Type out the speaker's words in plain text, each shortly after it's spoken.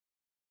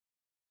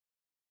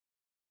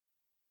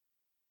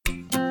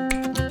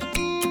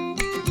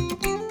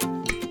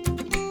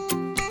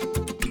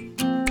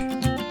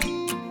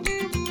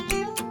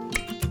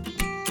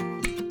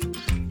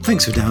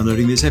Thanks for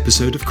downloading this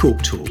episode of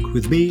Cork Talk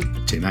with me,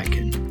 Tim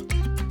Atkin.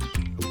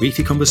 A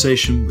weekly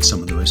conversation with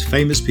some of the most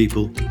famous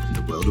people in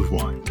the world of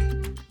wine.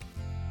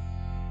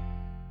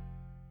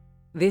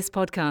 This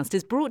podcast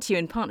is brought to you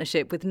in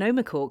partnership with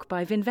Noma Cork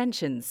by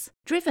Vinventions.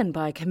 Driven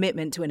by a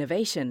commitment to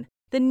innovation,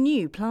 the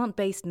new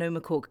plant-based Noma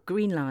Cork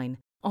Green Line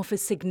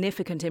offers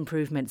significant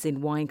improvements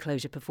in wine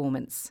closure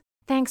performance.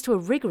 Thanks to a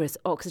rigorous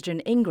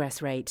oxygen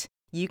ingress rate,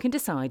 you can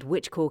decide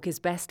which cork is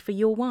best for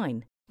your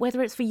wine,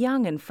 whether it's for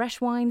young and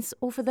fresh wines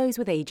or for those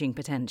with ageing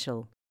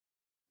potential.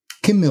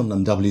 Kym Milne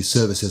and W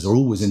services are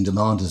always in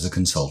demand as a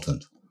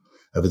consultant.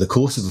 Over the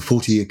course of a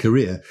 40-year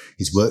career,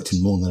 he's worked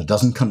in more than a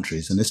dozen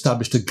countries and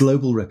established a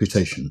global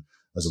reputation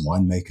as a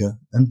winemaker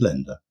and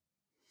blender.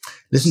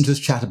 Listen to us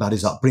chat about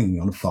his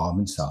upbringing on a farm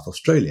in South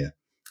Australia,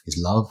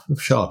 his love of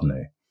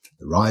Chardonnay,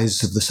 the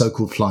rise of the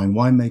so-called flying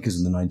winemakers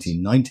in the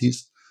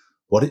 1990s,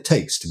 what it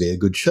takes to be a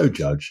good show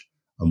judge,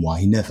 and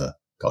why he never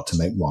got to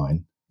make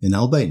wine in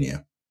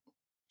Albania.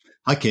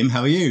 Hi, Kym. How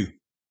are you?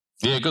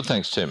 Yeah, good.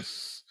 Thanks, Tim.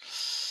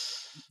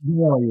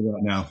 Where are you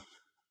right now?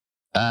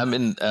 I'm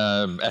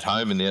at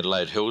home in the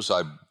Adelaide Hills.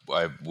 I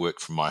work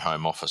from my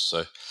home office.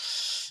 So,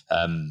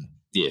 in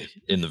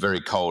the very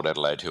cold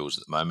Adelaide Hills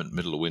at the moment,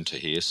 middle of winter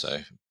here.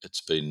 So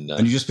it's been...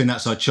 and you've just been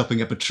outside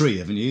chopping up a tree,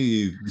 haven't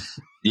you?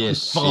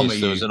 Yes.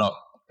 There's an old...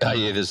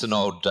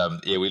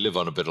 we live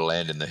on a bit of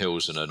land in the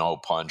hills and an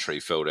old pine tree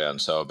fell down.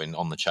 So I've been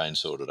on the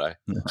chainsaw today.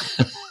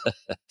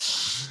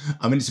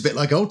 I mean, it's a bit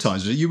like old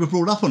times. You were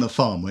brought up on a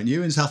farm, weren't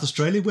you, in South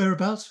Australia?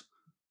 Whereabouts?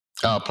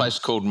 A place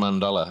called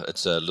Mundalla.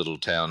 It's a little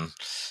town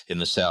in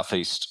the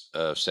southeast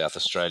of South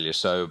Australia.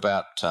 So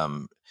about,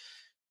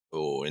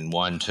 or in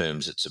wine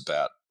terms, it's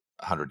about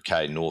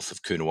 100k north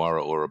of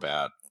Coonawarra or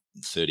about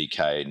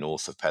 30k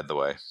north of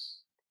Padthaway.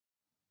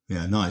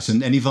 Yeah, nice.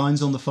 And any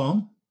vines on the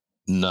farm?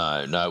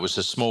 No. It was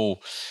a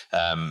small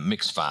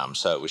mixed farm.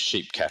 So it was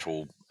sheep,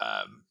 cattle,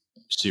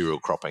 cereal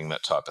cropping,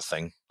 that type of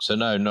thing. So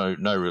no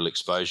real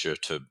exposure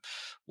to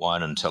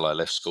wine until I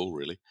left school,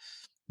 really.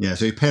 Yeah,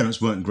 so your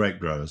parents weren't grape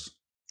growers?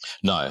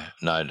 No,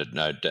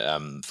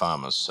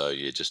 farmers. So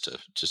yeah, just a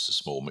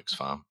small mixed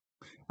farm.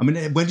 I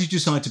mean, when did you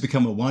decide to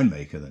become a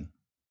winemaker then?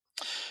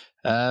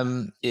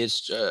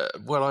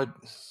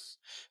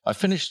 I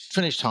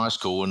finished high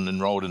school and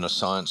enrolled in a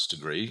science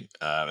degree,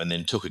 and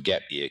then took a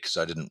gap year because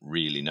I didn't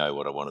really know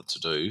what I wanted to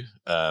do.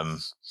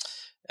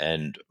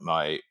 And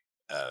my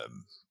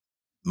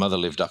mother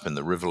lived up in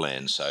the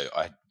Riverland, so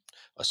I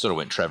sort of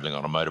went travelling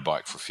on a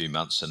motorbike for a few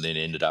months, and then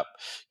ended up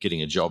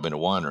getting a job in a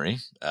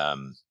winery.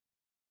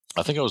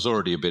 I think I was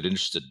already a bit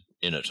interested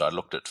in it. I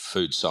looked at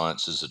food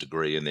science as a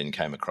degree and then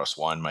came across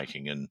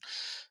winemaking, and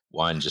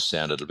wine just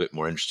sounded a bit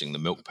more interesting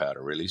than milk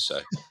powder, really.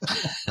 So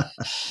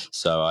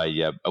so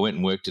I went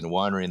and worked in a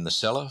winery in the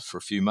cellar for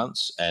a few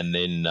months, and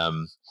then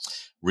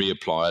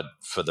reapplied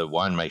for the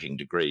winemaking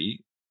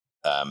degree,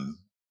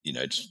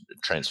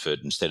 transferred,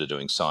 instead of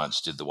doing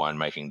science, did the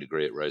winemaking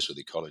degree at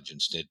Roseworthy College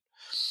instead.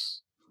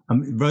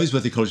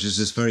 Roseworthy College is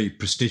this very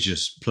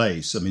prestigious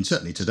place. I mean,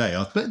 certainly today.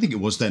 I think it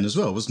was then as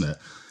well, wasn't it?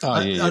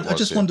 I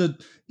just wondered,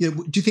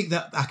 do you think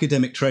that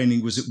academic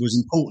training was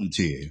important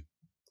to you?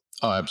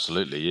 Oh,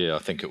 absolutely. Yeah, I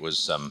think it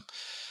was.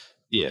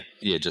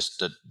 Just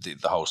the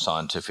whole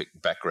scientific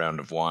background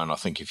of wine. I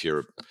think if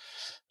you're,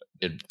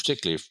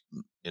 particularly if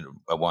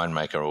a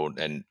winemaker,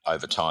 and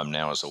over time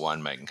now as a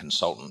winemaking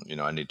consultant,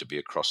 I need to be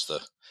across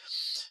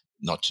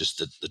not just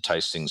the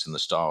tastings and the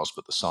styles,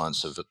 but the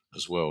science of it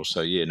as well.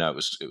 So it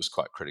was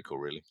quite critical,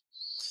 really.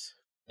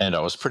 And I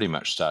was pretty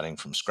much starting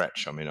from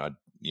scratch. I mean,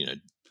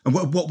 And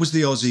what was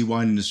the Aussie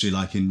wine industry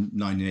like in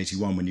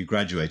 1981 when you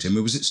graduated? I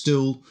mean, was it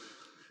still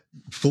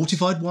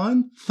fortified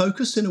wine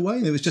focused in a way?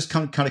 It was just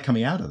kind of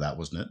coming out of that,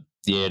 wasn't it?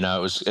 Yeah,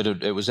 no,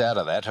 it was out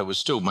of that. I was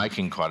still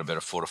making quite a bit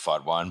of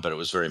fortified wine, but it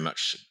was very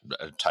much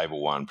a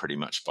table wine pretty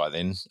much by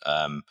then.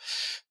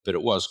 But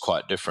it was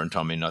quite different.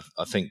 I mean,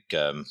 I think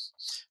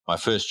my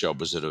first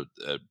job was at a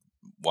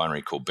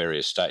winery called Berry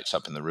Estates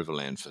up in the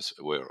Riverland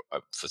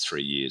for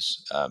 3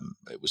 years.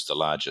 It was the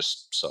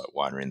largest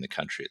winery in the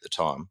country at the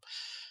time.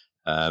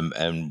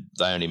 And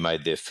they only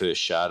made their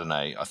first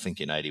Chardonnay, I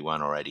think, in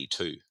 81 or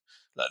 82.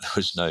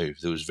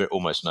 There was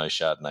almost no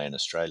Chardonnay in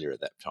Australia at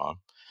that time.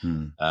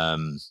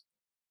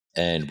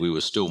 And we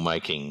were still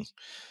making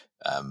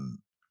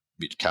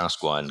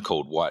cask wine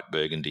called White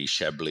Burgundy,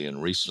 Chablis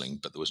and Riesling,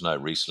 but there was no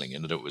Riesling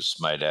in it. It was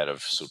made out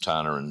of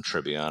Sultana and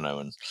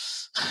Trebbiano and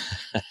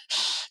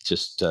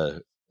just,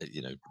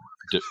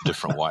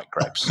 different white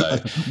grapes. So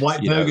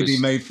White Burgundy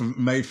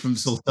made from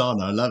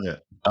Sultana. I love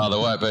it. Oh, the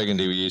White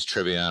Burgundy, we used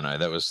Trebbiano.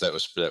 That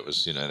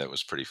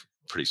was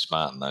pretty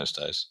smart in those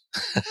days.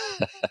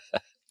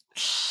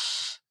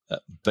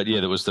 But yeah,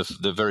 there was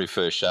the very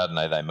first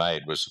Chardonnay they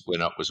made was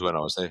when I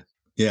was there.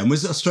 Yeah, and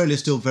was Australia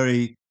still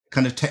very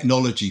kind of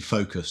technology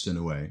focused in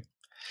a way?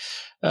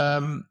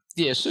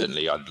 Yeah,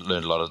 certainly. I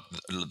learned a lot of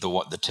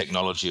the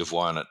technology of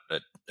wine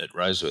at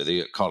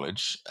Roseworthy at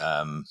college.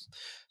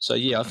 So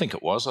yeah, I think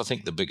it was. I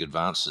think the big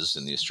advances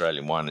in the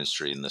Australian wine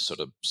industry in the sort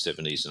of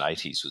 70s and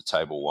 80s with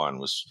table wine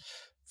was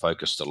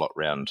focused a lot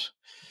around,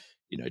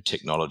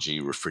 technology,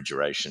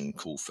 refrigeration,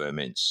 cool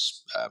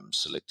ferments,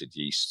 selected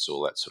yeasts,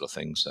 all that sort of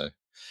thing. So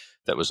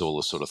that was all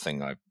the sort of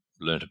thing I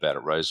learnt about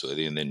at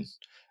Roseworthy. And then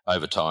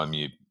over time,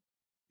 you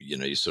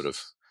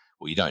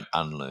don't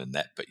unlearn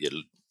that, but you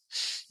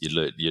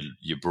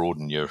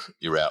broaden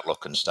your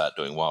outlook and start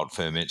doing wild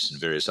ferments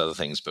and various other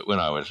things. But when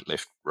I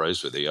left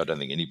Roseworthy, I don't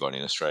think anybody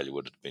in Australia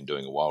would have been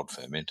doing a wild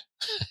ferment.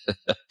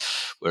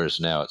 Whereas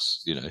now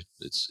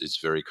it's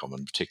very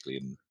common, particularly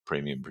in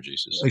premium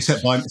producers.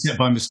 Except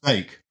by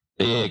mistake.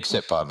 Yeah,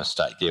 except by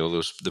mistake. Yeah,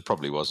 well, there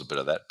probably was a bit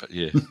of that, but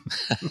yeah.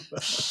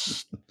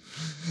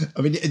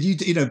 I mean,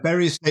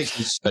 Berry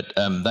Estates. But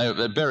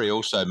Berry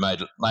also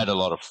made a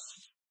lot of.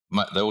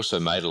 They also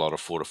made a lot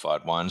of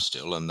fortified wine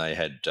still, and they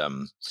had a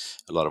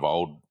lot of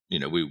old.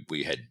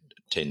 We had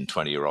 10,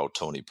 20-year-old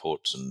Tawny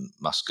Ports and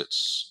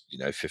Muscats.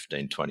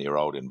 15,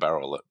 20-year-old in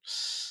barrel that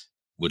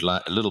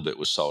a little bit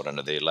was sold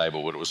under their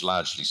label, but it was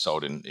largely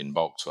sold in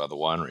bulk to other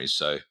wineries.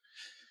 So,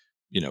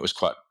 it was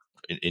quite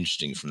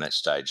interesting from that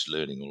stage,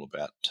 learning all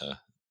about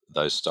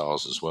those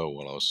styles as well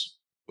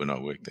when I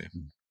worked there.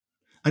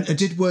 And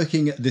did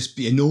working at this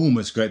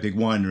enormous, great big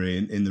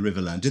winery in the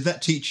Riverland, did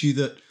that teach you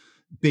that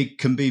big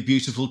can be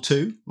beautiful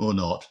too, or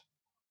not?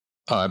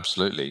 Oh,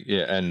 absolutely,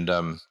 yeah. And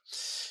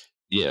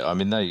I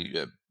mean,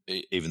 they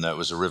even though it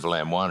was a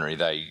Riverland winery,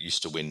 they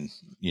used to win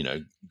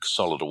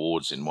solid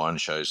awards in wine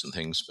shows and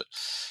things. But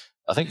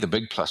I think the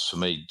big plus for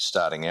me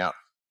starting out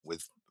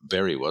with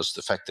Berry was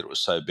the fact that it was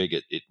so big.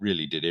 It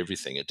really did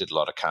everything. It did a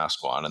lot of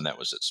cask wine, and that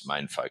was its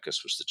main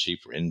focus, was the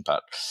cheaper end.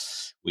 But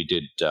we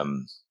did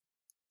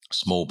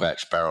small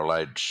batch barrel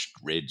aged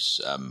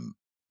reds,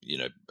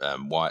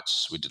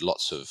 whites. We did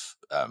lots of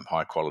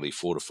high quality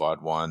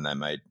fortified wine. They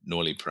made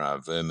Norley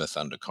Prat vermouth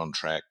under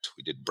contract.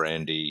 We did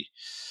brandy.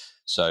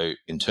 So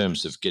in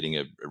terms of getting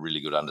a really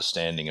good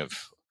understanding of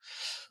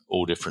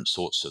all different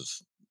sorts of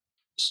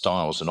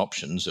styles and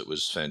options, it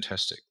was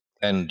fantastic.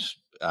 And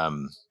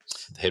the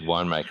head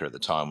winemaker at the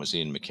time was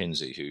Ian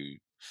McKenzie, who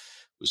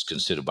was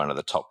considered one of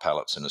the top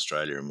palates in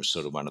Australia and was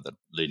sort of one of the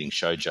leading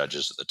show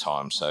judges at the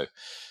time. So,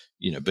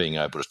 being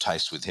able to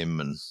taste with him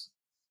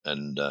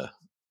and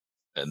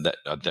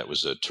that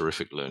was a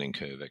terrific learning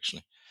curve,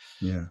 actually.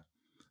 Yeah.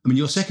 I mean,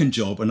 your second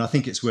job, and I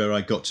think it's where I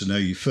got to know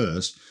you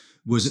first,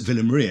 was at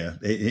Villa Maria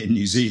in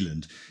New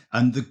Zealand.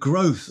 And the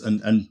growth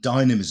and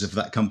dynamism of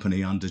that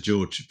company under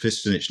George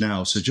Fistonich,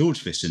 now Sir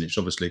George Fistonich,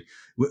 obviously,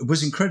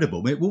 was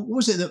incredible. What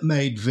was it that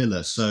made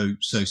Villa so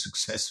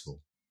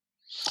successful?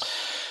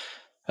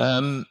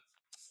 Well,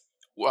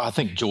 I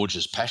think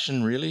George's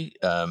passion, really,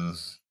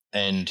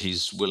 and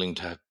he's willing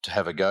to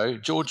have a go.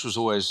 George was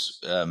always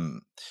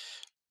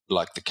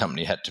like the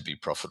company had to be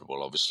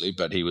profitable, obviously,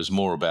 but he was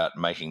more about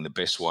making the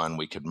best wine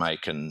we could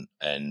make and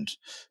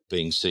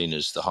being seen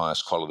as the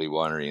highest quality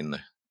winery in the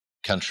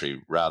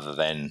country, rather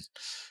than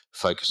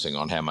focusing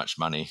on how much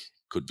money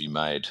could be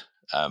made.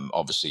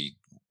 Obviously,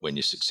 when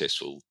you're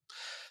successful,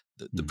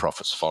 the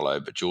profits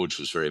follow, but George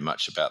was very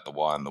much about the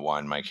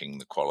winemaking,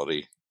 the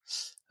quality.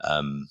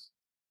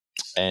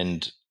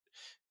 And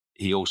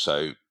he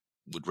also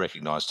would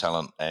recognise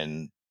talent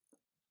and,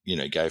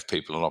 gave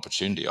people an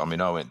opportunity. I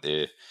mean, I went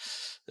there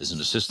as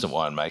an assistant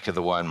winemaker.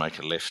 The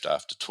winemaker left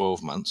after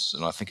 12 months.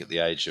 And I think at the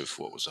age of,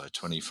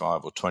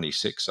 25 or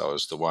 26, I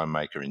was the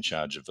winemaker in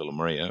charge of Villa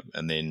Maria.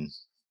 And then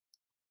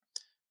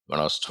when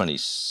I was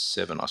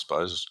 27, I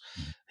suppose,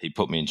 he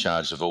put me in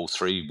charge of all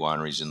three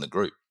wineries in the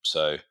group.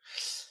 So,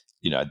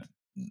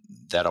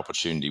 that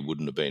opportunity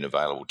wouldn't have been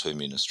available to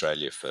me in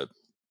Australia for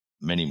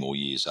many more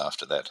years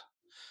after that.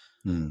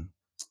 Mm.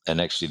 And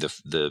actually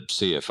the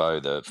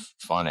CFO, the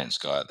finance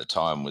guy at the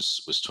time,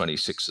 was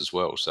 26 as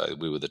well. So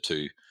we were the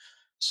two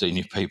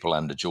senior people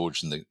under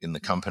George in the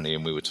company,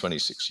 and we were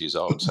 26 years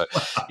old. So,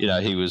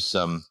 he was,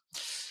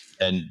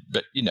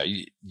 but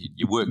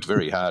you worked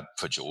very hard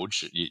for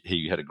George.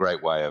 He had a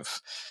great way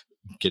of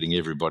getting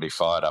everybody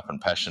fired up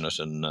and passionate,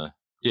 and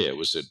it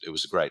was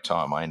a great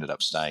time. I ended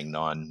up staying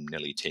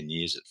nearly 10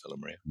 years at Villa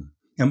Maria.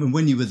 And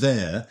when you were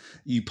there,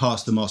 you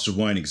passed the Master of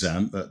Wine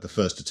exam at the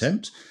first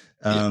attempt.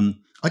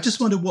 I just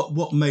wonder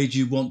what made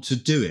you want to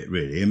do it,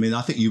 really. I mean,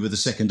 I think you were the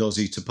second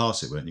Aussie to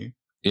pass it, weren't you?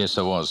 Yes,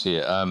 I was,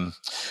 yeah.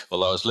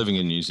 Well, I was living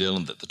in New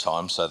Zealand at the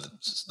time, so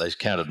they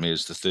counted me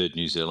as the third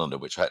New Zealander,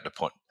 which I had to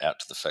point out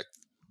to the fact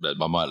that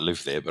I might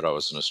live there, but I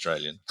was an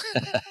Australian.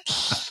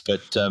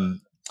 But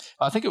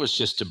I think it was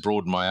just to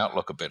broaden my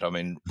outlook a bit. I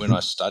mean, when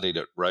I studied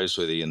at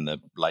Roseworthy in the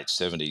late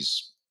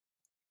 70s,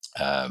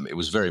 it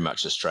was very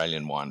much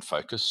Australian wine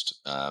focused.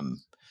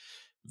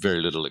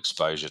 Very little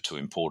exposure to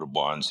imported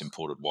wines,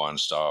 imported wine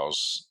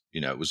styles.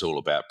 It was all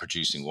about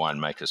producing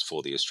winemakers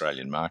for the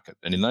Australian market.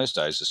 And in those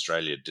days,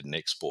 Australia didn't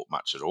export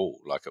much at all.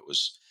 Like, it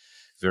was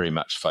very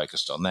much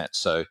focused on that.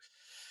 So,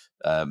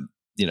 I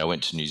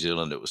went to New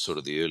Zealand. It was sort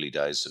of the early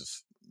days of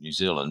New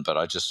Zealand,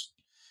 but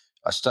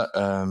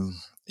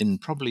in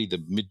probably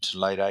the mid to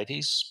late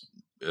 80s,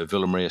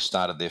 Villa Maria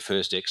started their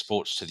first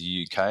exports to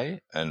the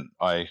UK, and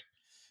I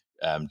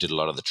did a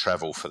lot of the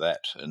travel for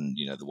that, and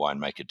the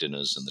winemaker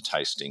dinners and the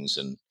tastings,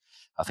 and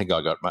I think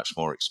I got much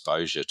more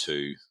exposure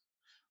to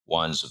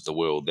wines of the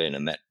world then,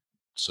 and that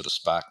sort of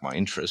sparked my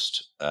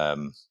interest. I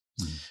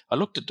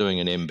looked at doing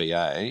an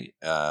MBA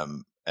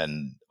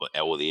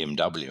or the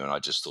MW, and I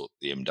just thought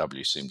the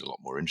MW seemed a lot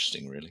more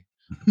interesting, really.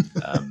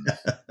 And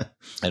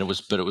it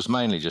was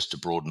mainly just to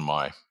broaden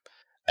my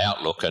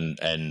outlook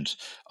and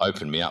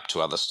open me up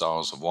to other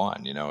styles of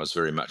wine. I was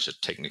very much a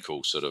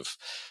technical sort of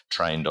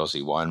trained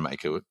Aussie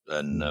winemaker,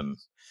 and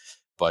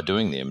by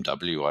doing the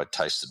MW, I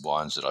tasted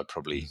wines that I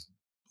probably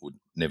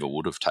never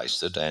would have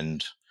tasted,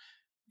 and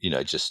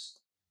just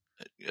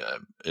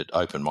it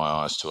opened my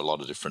eyes to a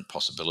lot of different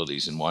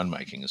possibilities in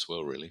winemaking as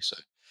well, really. So,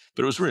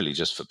 but it was really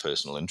just for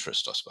personal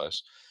interest, I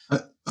suppose.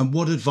 And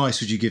what advice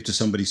would you give to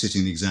somebody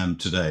sitting the exam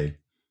today?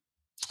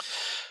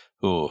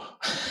 Oh,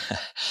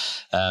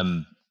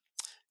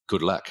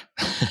 good luck.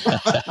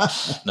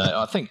 No,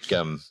 I think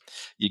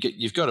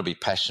you've got to be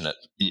passionate.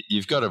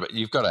 You've got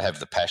to have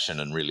the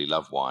passion and really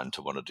love wine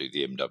to want to do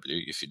the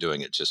MW. If you're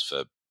doing it just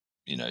for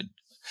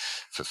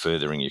for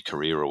furthering your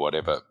career or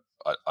whatever,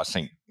 I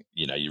think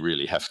you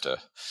really have to.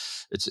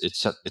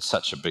 It's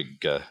such a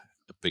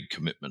big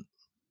commitment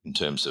in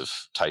terms of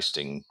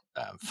tasting,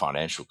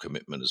 financial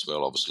commitment as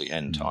well, obviously,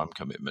 and time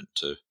commitment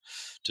to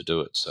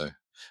do it. So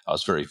I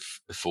was very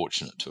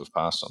fortunate to have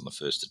passed on the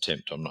first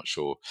attempt. I'm not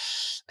sure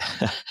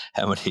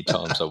how many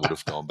times I would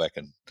have gone back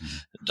and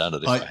done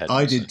it if I hadn't.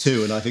 I did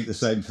too, and I think the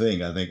same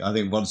thing. I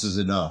think once is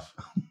enough.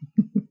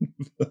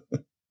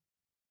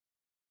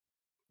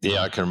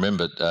 Yeah, I can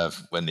remember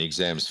when the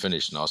exams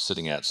finished and I was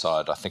sitting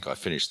outside. I think I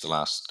finished the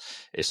last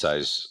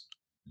essays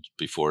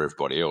before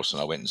everybody else,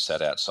 and I went and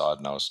sat outside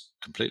and I was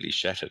completely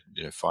shattered.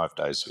 5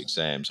 days of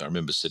exams. I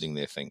remember sitting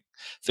there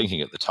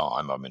thinking at the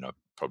time, I mean, I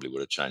probably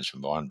would have changed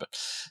my mind, but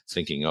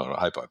thinking, I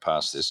hope I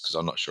pass this because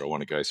I'm not sure I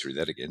want to go through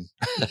that again.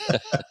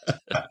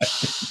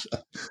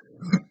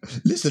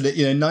 Listen,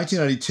 in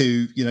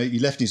 1992, you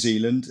left New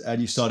Zealand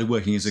and you started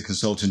working as a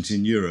consultant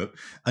in Europe.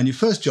 And your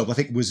first job, I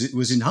think,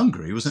 was in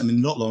Hungary, wasn't it? I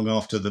mean, not long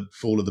after the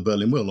fall of the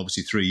Berlin Wall,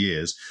 obviously 3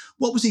 years.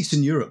 What was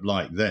Eastern Europe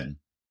like then?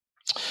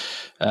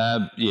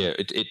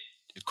 It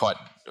quite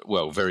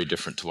very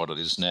different to what it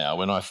is now.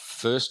 When I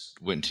first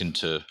went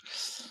into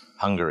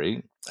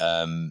Hungary,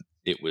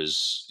 it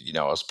was,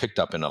 I was picked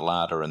up in a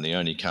Lada, and the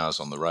only cars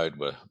on the road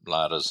were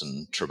Ladas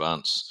and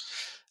Trabants,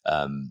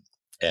 and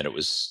it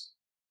was,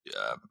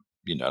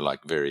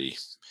 like very,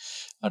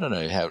 I don't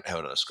know how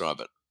to describe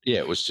it. Yeah,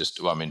 it was just,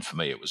 for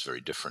me, it was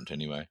very different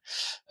anyway.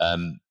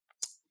 And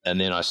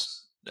then I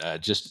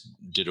just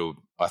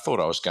I thought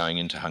I was going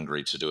into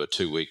Hungary to do a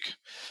 2-week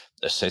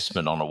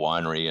assessment on a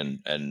winery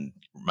and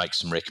make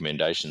some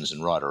recommendations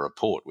and write a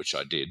report, which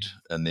I did.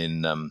 And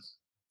then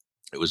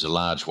it was a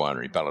large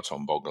winery,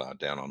 Balaton Boglar,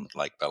 down on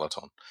Lake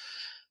Balaton.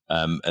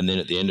 And then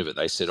at the end of it,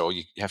 they said,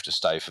 you have to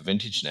stay for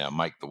vintage now,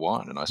 make the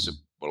wine. And I said,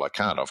 well, I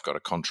can't. I've got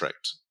a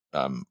contract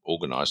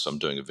organised. So I'm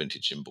doing a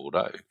vintage in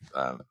Bordeaux.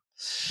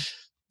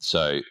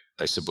 So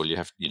they said, well, you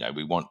have,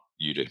 we want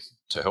you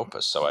to help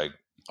us. So I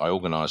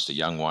organised a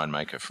young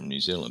winemaker from New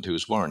Zealand, who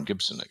was Warren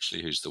Gibson,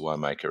 actually, who's the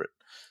winemaker at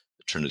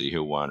Trinity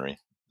Hill Winery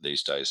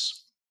these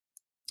days,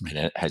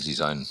 and has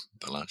his own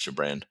Balancha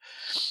brand.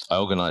 I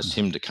organised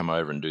him to come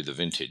over and do the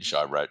vintage.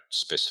 I wrote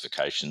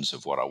specifications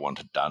of what I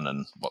wanted done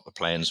and what the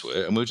plans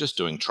were, and we were just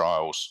doing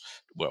trials,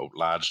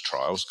 large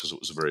trials, because it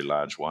was a very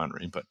large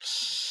winery, but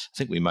I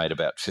think we made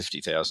about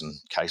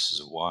 50,000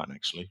 cases of wine,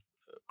 actually,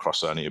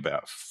 across only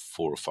about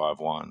 4 or 5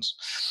 wines.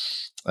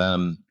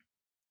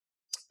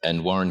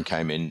 And Warren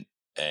came in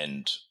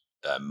and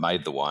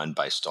made the wine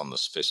based on the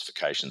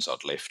specifications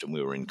I'd left, and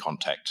we were in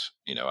contact,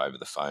 over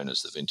the phone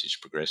as the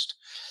vintage progressed.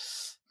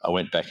 I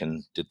went back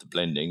and did the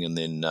blending, and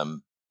then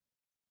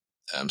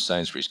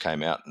Sainsbury's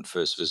came out and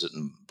first visit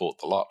and bought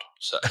the lot.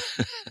 So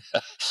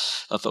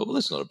I thought, well,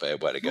 that's not a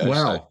bad way to go.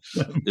 Wow.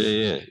 So,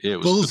 yeah. It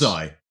was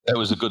bullseye. That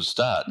was a good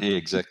start. Yeah,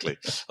 exactly.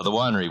 The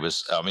winery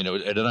was,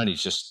 it had only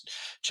just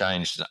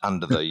changed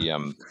under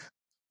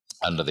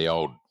the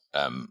old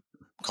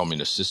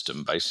communist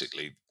system.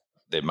 Basically,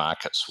 their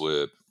markets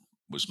was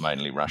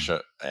mainly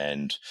Russia,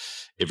 and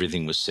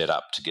everything was set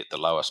up to get the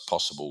lowest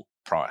possible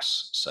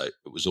price. So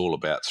it was all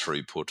about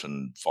throughput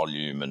and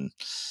volume and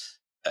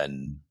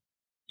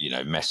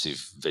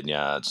massive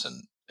vineyards,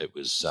 and it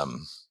was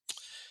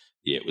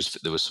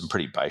there was some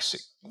pretty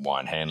basic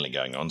wine handling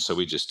going on. So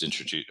I just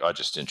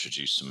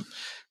introduced some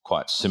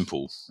quite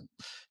simple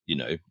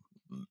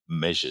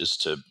measures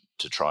to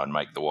try and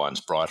make the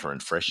wines brighter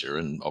and fresher,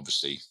 and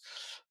obviously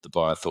the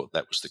buyer thought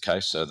that was the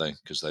case,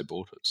 because they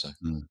bought it. So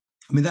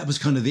I mean, that was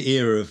kind of the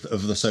era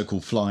of the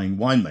so-called flying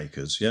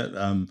winemakers,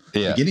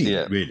 beginning of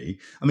it, really.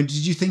 I mean,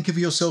 did you think of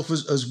yourself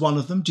as one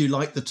of them? Do you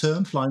like the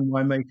term flying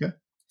winemaker?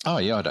 Oh,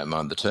 yeah, I don't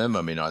mind the term.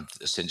 I mean, I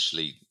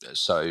essentially,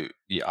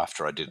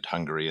 after I did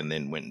Hungary and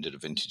then went and did a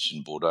vintage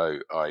in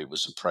Bordeaux, I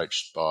was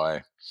approached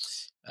by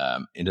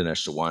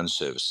International Wine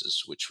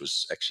Services, which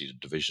was actually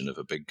a division of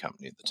a big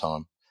company at the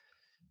time,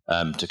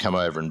 to come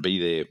over and be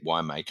their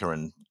winemaker.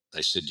 And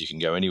they said, you can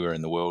go anywhere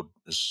in the world,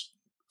 just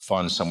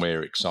find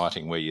somewhere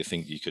exciting where you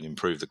think you can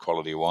improve the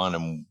quality of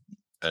wine,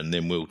 and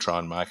then we'll try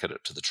and market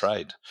it to the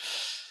trade.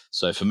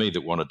 So for me,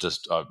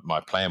 my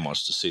plan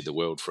was to see the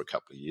world for a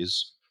couple of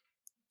years.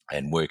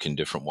 and work in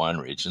different wine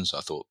regions,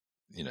 I thought,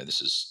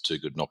 this is too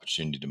good an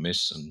opportunity to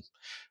miss. And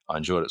I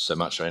enjoyed it so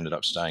much, I ended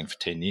up staying for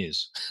 10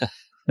 years.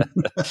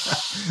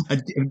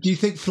 And do you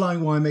think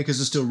flying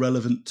winemakers are still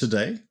relevant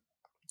today?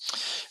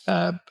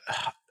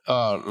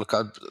 Look,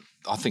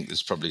 I think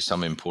there's probably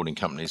some importing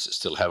companies that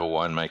still have a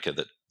winemaker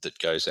that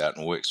goes out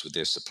and works with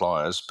their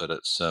suppliers, but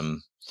it's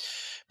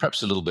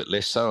perhaps a little bit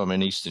less so. I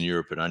mean, Eastern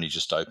Europe had only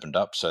just opened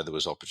up, so there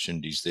was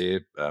opportunities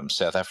there.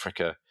 South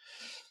Africa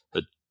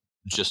had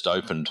just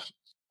opened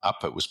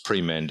up. It was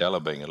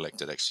pre-Mandela being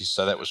elected, actually.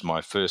 So that was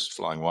my first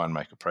flying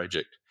winemaker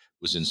project,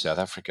 was in South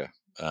Africa,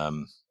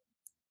 and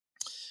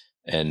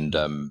in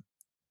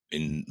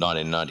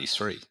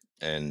 1993,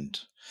 and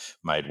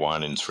made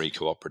wine in 3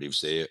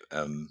 cooperatives there,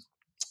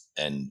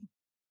 and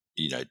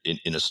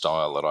in a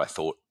style that I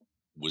thought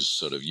was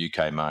sort of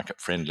UK market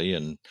friendly,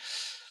 and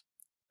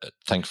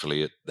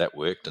thankfully that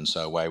worked, and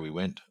so away we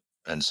went.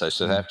 And so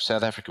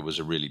South Africa was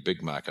a really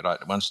big market.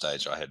 At one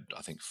stage I had,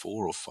 I think,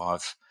 4 or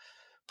 5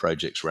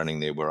 projects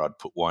running there where I'd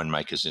put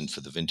winemakers in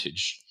for the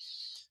vintage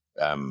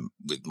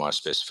with my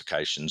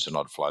specifications, and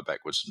I'd fly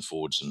backwards and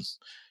forwards and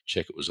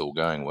check it was all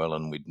going well,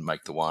 and we'd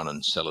make the wine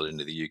and sell it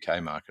into the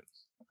UK market.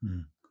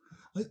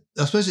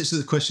 I suppose it's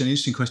the question. An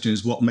interesting question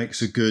is what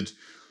makes a good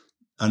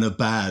and a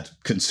bad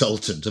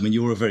consultant. I mean,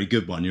 you're a very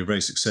good one. You're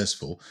very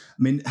successful.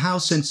 I mean, how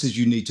sensitive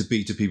you need to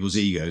be to people's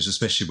egos,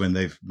 especially when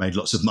they've made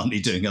lots of money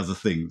doing other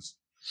things?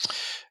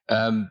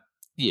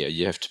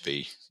 You have to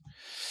be.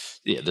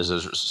 Yeah, there's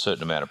a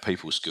certain amount of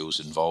people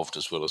skills involved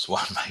as well as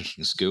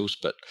winemaking skills.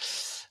 But,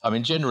 I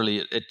mean,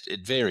 generally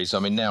it varies. I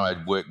mean, now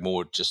I work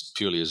more just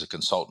purely as a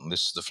consultant.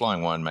 The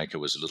flying winemaker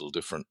was a little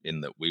different in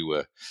that we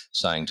were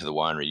saying to the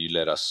winery, you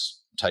let us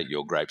take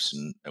your grapes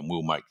and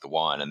we'll make the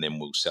wine and then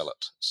we'll sell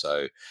it.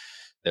 So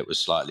that was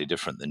slightly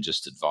different than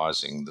just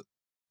advising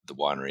the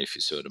winery, if you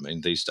see what I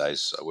mean. These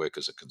days I work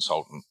as a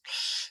consultant,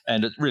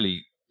 and it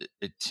really,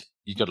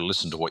 you got to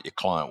listen to what your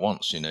client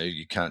wants.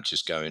 You can't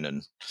just go in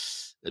and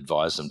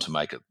advise them to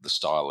make it the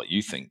style that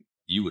you think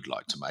you would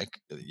like to make.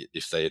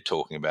 If they're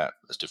talking about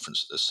a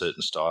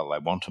certain style they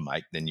want to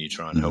make, then you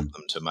try and help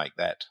them to make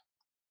that.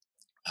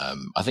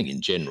 I think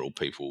in general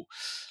people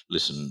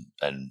listen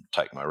and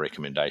take my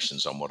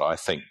recommendations on what I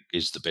think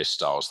is the best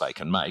styles they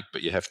can make,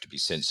 but you have to be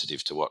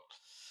sensitive to what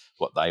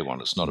they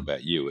want. It's not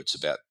about you, it's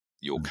about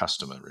your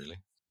customer, really.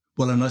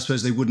 Well, and I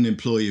suppose they wouldn't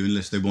employ you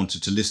unless they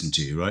wanted to listen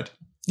to you, right?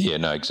 Yeah,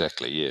 no,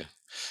 exactly, yeah.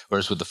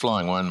 Whereas with the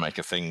flying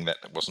winemaker thing, that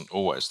wasn't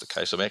always the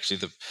case. I mean, actually,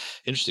 the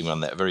interesting one,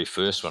 that very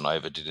first one I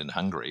ever did in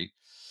Hungary,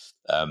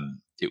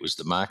 it was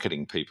the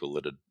marketing people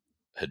that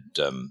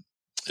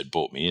had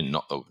brought me in,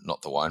 not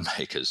the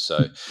winemakers.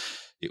 So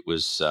it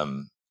was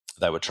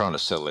they were trying to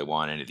sell their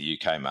wine into the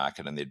UK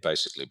market, and they'd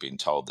basically been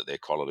told that their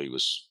quality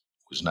was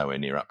nowhere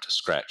near up to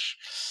scratch.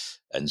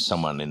 And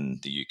someone in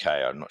the UK,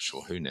 I'm not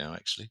sure who now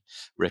actually,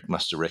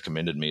 must have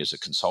recommended me as a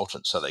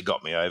consultant. So they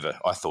got me over,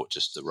 I thought,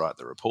 just to write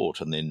the report.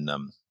 And then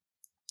and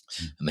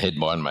the head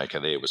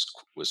winemaker there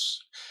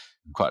was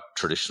quite a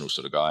traditional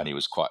sort of guy, and he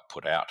was quite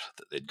put out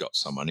that they'd got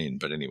someone in.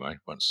 But anyway,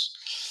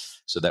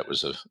 so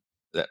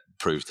that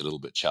proved a little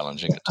bit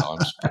challenging at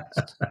times. But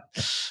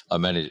I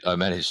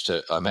managed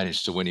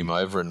to win him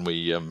over, and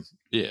we and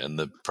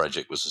the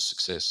project was a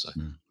success. So.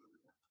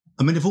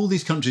 I mean, of all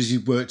these countries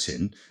you've worked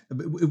in,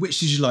 which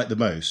did you like the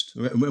most?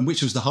 And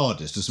which was the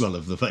hardest as well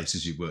of the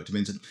places you've worked? I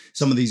mean,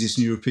 some of these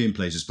Eastern European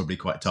places probably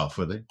quite tough,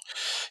 were they?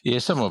 Yeah,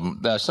 some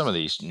of the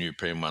Eastern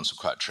European ones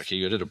were quite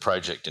tricky. I did a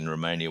project in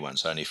Romania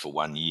once, only for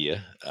 1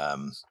 year,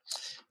 and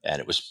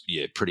it was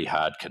pretty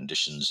hard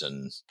conditions, but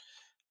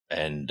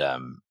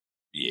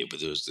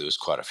there was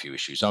quite a few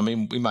issues. I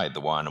mean, we made the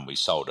wine and we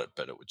sold it,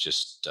 but it was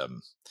just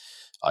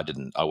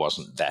I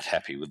wasn't that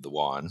happy with the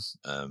wine,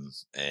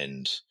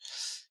 and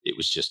it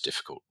was just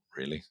difficult,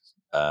 really.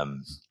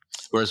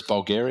 Whereas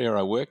Bulgaria,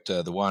 I worked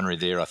the winery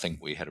there. I think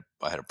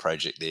I had a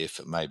project there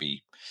for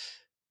maybe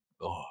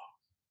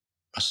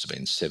must have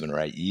been 7 or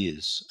 8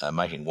 years,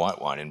 making white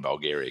wine in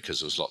Bulgaria,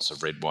 because there was lots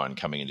of red wine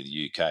coming into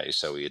the UK.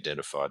 So we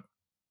identified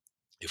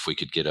if we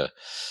could get a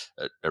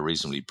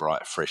reasonably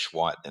bright, fresh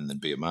white, then there'd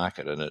be a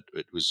market. And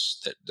it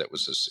was that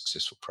was a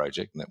successful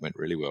project, and that went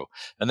really well.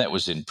 And that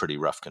was in pretty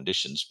rough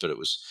conditions, but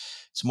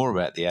it's more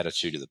about the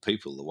attitude of the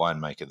people. The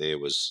winemaker there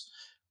was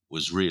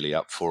really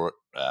up for it,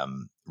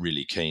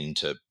 really keen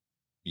to,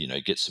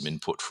 get some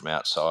input from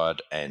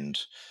outside, and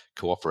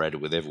cooperated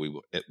with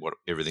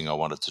everything I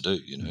wanted to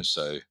do.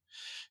 So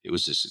it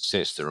was a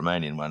success. The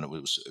Romanian one, it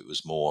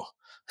was more,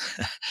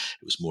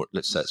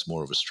 let's say it's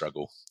more of a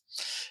struggle.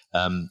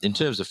 In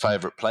terms of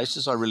favourite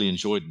places, I really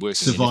enjoyed working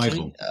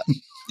survival.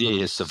 in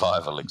Italy.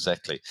 Survival,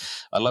 exactly.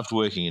 I loved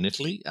working in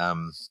Italy.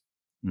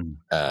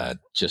 I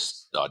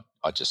just like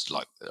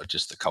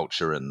the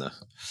culture, and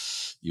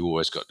you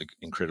always got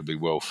incredibly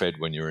well fed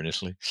when you're in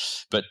Italy.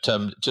 But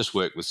just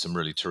worked with some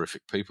really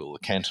terrific people. The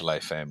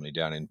Cantalet family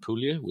down in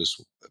Puglia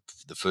was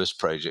the first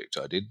project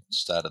I did.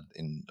 Started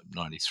in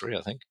 '93,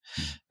 I think,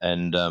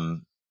 and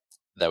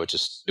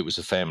it was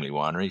a family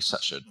winery,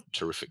 such a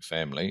terrific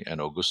family.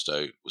 And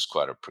Augusto was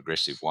quite a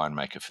progressive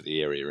winemaker for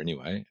the area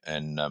anyway.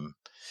 And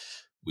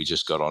we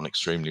just got on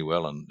extremely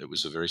well, and it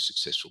was a very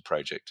successful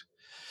project.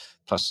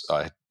 Plus,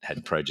 I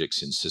had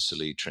projects in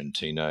Sicily,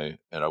 Trentino,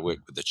 and I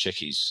worked with the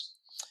Cecchies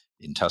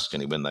in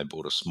Tuscany when they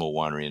bought a small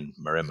winery in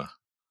Maremma,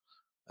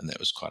 and that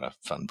was quite a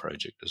fun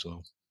project as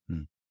well.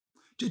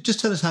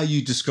 Just tell us how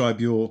you describe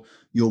your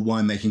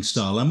winemaking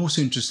style. I'm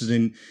also interested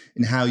in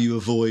how you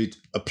avoid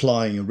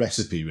applying a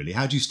recipe, really.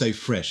 How do you stay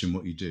fresh in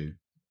what you do?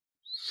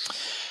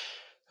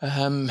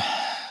 Good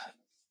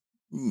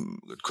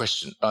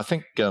question. I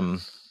think, I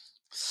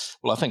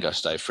think I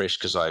stay fresh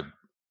because I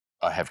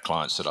have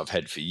clients that I've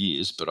had for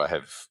years, but I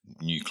have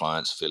new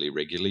clients fairly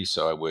regularly.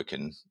 So I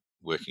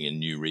working in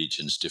new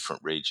regions,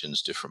 different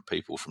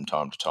people from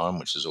time to time,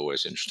 which is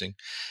always interesting.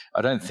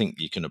 I don't think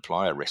you can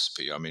apply a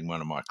recipe. I mean,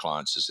 one of my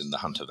clients is in the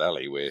Hunter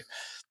Valley where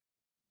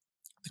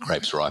the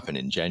grapes ripen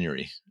in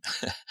January,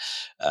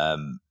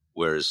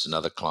 whereas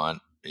another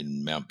client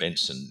in Mount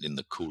Benson in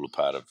the cooler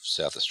part of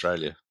South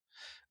Australia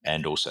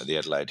and also the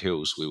Adelaide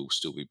Hills, we will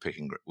still be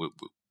picking.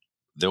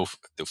 They'll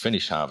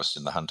finish harvest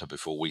in the Hunter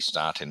before we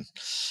start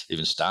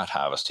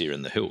harvest here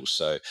in the hills.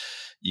 So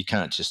you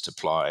can't just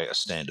apply a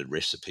standard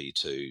recipe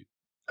to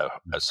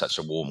such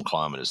a warm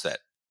climate as that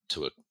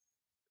to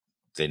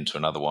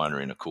another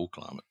winery in a cool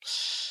climate.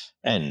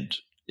 And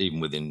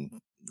even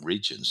within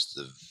regions,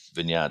 the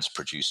vineyards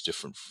produce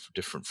different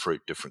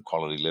fruit, different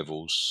quality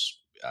levels.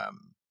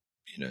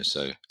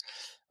 So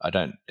I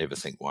don't ever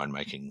think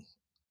winemaking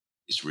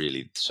is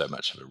really so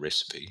much of a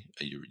recipe.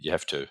 You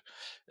have to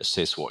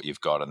assess what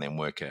you've got and then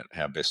work out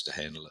how best to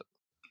handle it.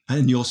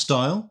 And your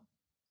style?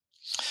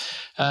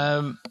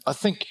 I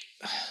think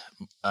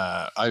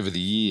over the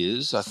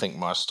years, I think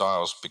my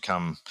style's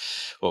become,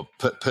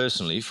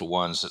 personally for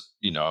wines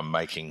that I'm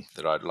making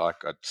that I'd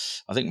like,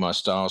 I think my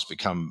style's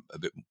become a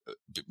bit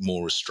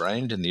more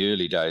restrained. In the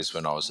early days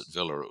when I was at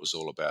Villa, it was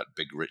all about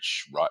big,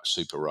 rich,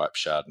 super ripe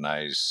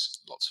Chardonnays,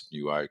 lots of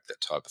new oak, that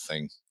type of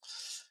thing.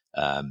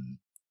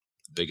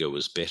 Bigger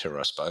was better,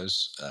 I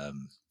suppose.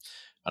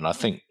 And I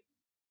think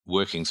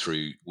working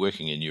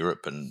in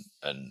Europe and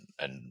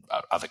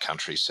other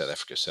countries, South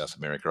Africa, South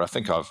America, I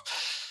think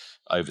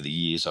over the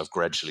years I've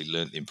gradually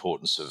learnt the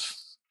importance of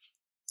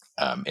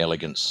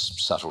elegance,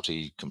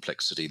 subtlety,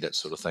 complexity, that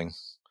sort of thing.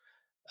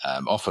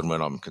 Often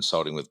when I'm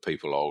consulting with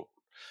people, I'll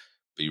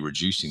be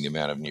reducing the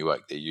amount of new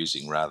oak they're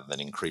using rather than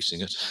increasing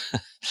it.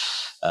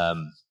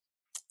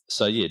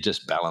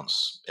 Just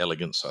balance,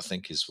 elegance, I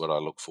think, is what I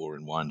look for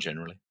in wine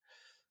generally.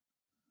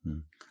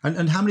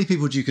 And how many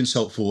people do you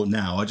consult for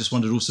now? I just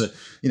wondered also,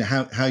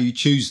 how you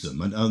choose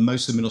them, and are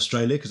most of them in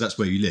Australia because that's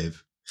where you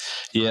live?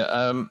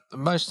 Yeah,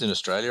 most in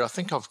Australia. I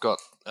think I've got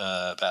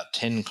about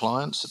 10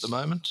 clients at the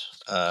moment,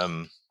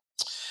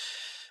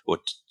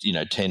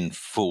 10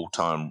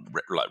 full-time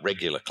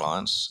regular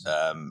clients.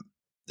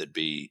 There'd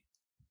be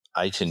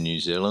 8 in New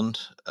Zealand,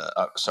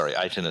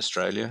 8 in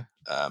Australia,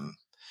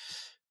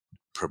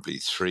 probably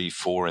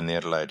 3-4 in the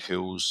Adelaide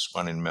Hills,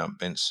 1 in Mount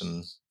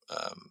Benson,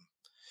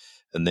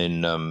 and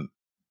then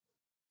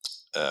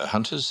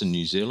Hunters in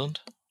New Zealand,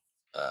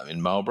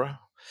 in Marlborough.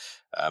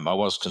 I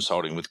was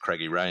consulting with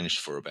Craggy Range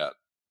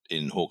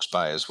in Hawke's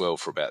Bay as well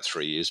for about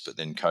 3 years, but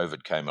then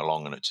COVID came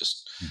along and it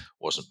just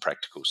wasn't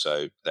practical.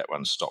 So that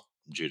one stopped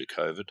due to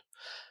COVID.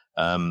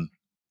 And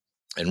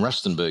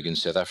Rustenburg in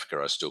South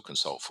Africa I still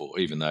consult for,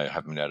 even though I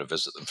haven't been able to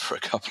visit them for a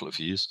couple of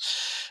years.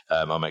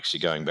 I'm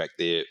actually going back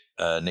there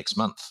next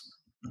month,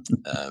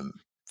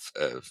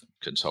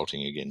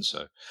 consulting again.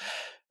 So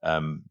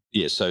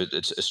so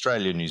it's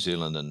Australia, New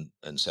Zealand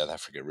and South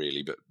Africa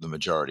really, but the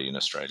majority in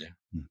Australia.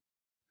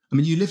 I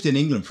mean, you lived in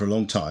England for a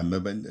long time,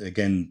 but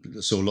again,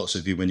 saw lots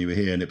of you when you were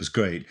here and it was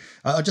great.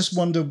 I just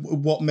wonder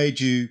what made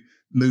you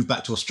move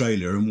back to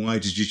Australia and why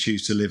did you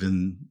choose to live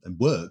and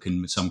work,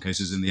 in some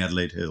cases, in the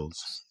Adelaide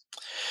Hills?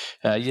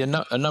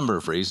 A number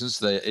of reasons.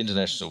 The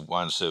International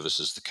Wine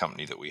Services, the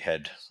company that we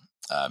had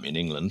in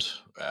England,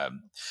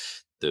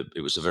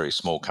 it was a very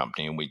small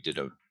company and we did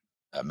a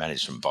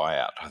management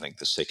buyout. I think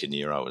the second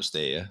year I was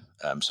there,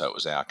 so it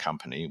was our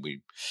company.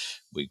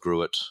 We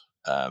grew it.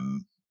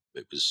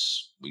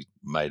 We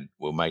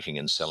were making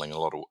and selling a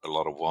lot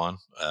of wine,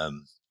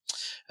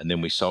 and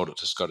then we sold it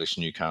to Scottish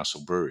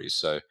Newcastle Breweries.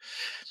 So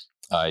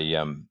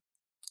I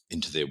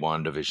into their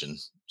wine division.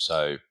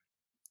 So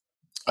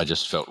I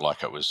just felt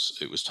like it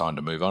was time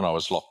to move on. I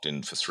was locked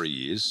in for 3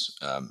 years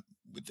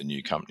with the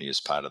new company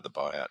as part of the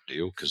buyout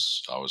deal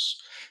because I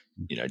was,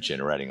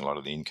 generating a lot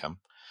of the income.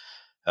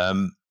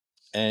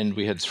 And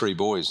we had 3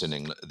 boys in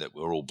England that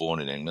were all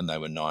born in England. They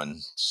were 9,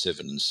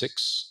 7, and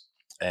 6.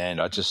 And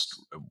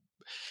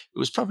it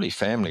was probably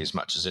family as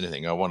much as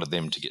anything. I wanted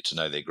them to get to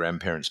know their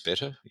grandparents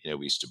better.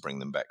 We used to bring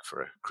them back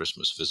for a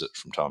Christmas visit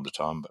from time to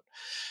time. But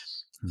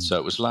so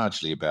it was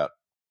largely about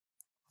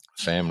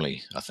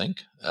family, I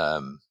think,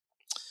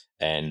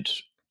 and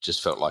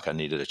just felt like I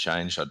needed a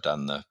change. I'd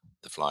done the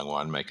flying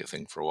winemaker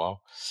thing for a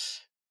while.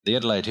 The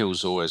Adelaide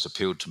Hills always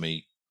appealed to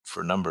me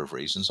for a number of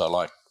reasons.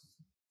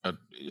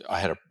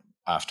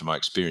 After my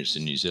experience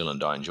in New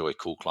Zealand, I enjoy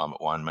cool climate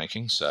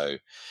winemaking. So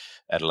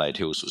Adelaide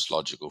Hills was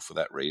logical for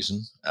that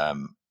reason.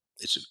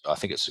 I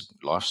think it's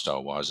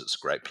lifestyle-wise, it's a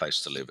great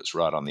place to live. It's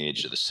right on the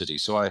edge of the city.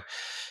 So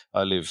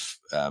I live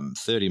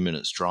 30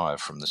 minutes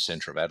drive from the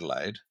centre of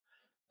Adelaide.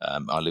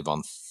 I live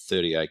on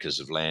 30 acres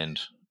of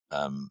land,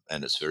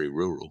 and it's very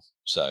rural.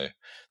 So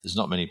there's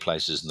not many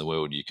places in the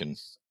world you can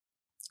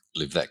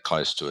live that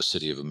close to a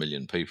city of 1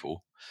 million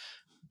people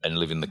and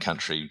live in the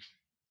country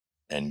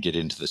and get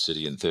into the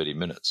city in 30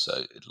 minutes.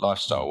 So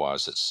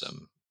lifestyle-wise, it's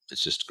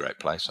just a great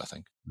place, I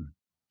think.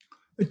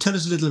 Tell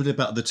us a little bit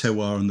about the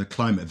terroir and the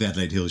climate of the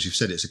Adelaide Hills. You've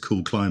said it's a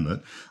cool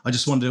climate. I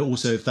just wonder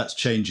also if that's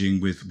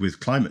changing with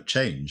climate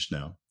change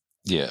now.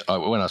 Yeah,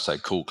 when I say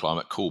cool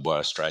climate, cool by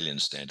Australian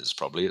standards,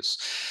 probably it's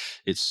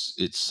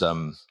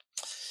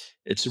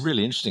a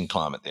really interesting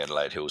climate, the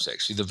Adelaide Hills.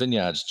 Actually, the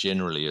vineyards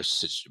generally are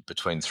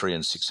between 300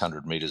 and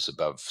 600 metres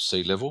above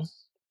sea level.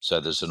 So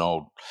there's an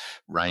old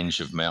range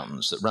of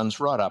mountains that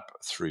runs right up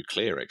through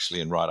Clare, actually,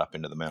 and right up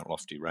into the Mount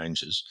Lofty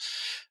Ranges.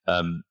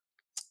 Into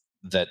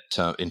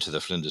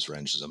the Flinders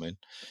Ranges, I mean.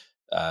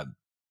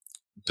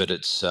 But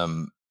it's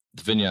the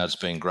vineyards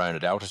being grown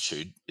at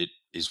altitude, it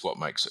is what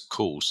makes it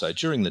cool. So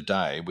during the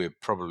day, we're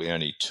probably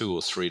only 2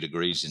 or 3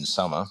 degrees in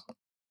summer,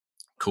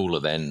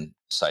 cooler than,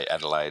 say,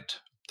 Adelaide,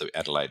 the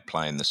Adelaide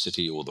Plain, the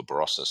city, or the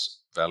Barossa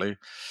Valley.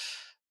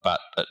 But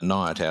at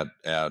night,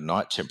 our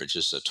night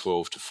temperatures are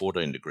 12 to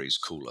 14 degrees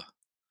cooler.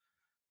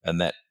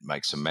 And that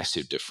makes a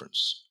massive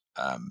difference.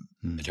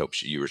 It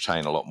helps you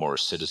retain a lot more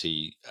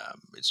acidity.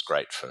 It's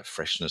great for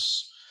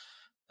freshness.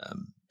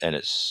 And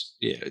it's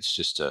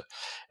just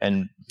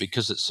and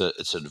because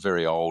it's a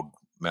very old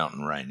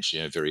mountain range,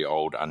 very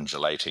old,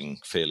 undulating,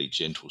 fairly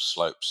gentle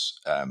slopes.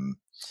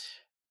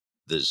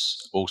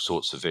 There's all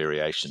sorts of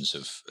variations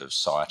of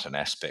site and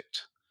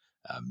aspect.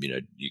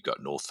 You've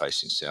got north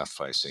facing, south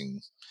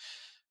facing,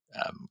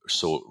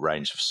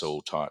 range of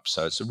soil types.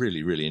 So it's a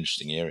really, really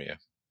interesting area.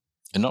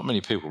 And not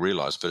many people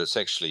realise, but it's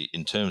actually,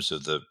 in terms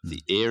of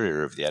the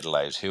area of the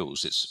Adelaide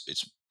Hills,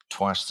 it's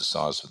twice the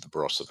size of the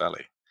Barossa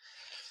Valley.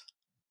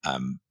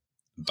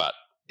 But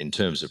in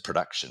terms of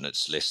production,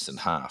 it's less than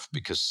half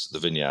because the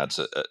vineyards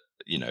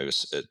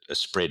are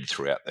spread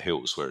throughout the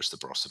hills, whereas the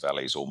Barossa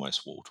Valley is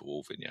almost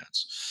wall-to-wall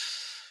vineyards.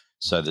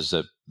 So there's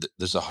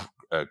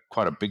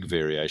quite a big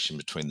variation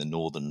between the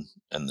northern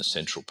and the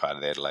central part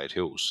of the Adelaide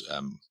Hills.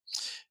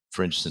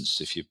 For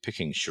instance, if you're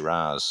picking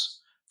Shiraz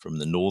from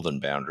the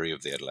northern boundary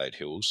of the Adelaide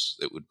Hills,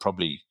 it would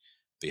probably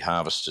be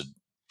harvested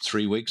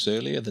 3 weeks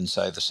earlier than,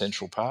 say, the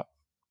central part,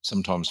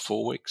 sometimes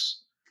 4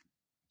 weeks.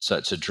 So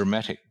it's a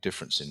dramatic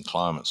difference in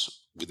climates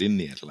within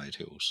the Adelaide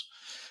Hills.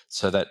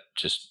 So that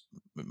just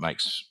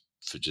makes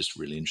for just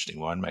really interesting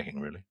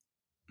winemaking, really.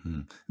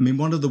 I mean,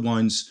 one of the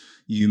wines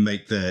you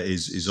make there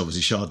is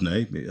obviously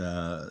Chardonnay,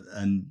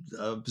 and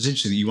it's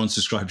interesting that you once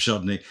described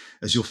Chardonnay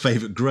as your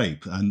favourite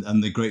grape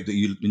and the grape that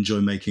you enjoy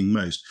making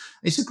most.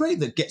 It's a grape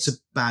that gets a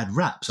bad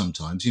rap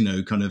sometimes,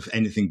 kind of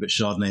anything but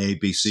Chardonnay,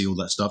 ABC, all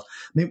that stuff.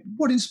 I mean,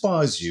 what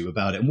inspires you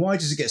about it, and why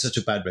does it get such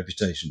a bad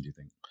reputation, do you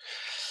think?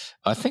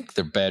 I think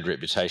the bad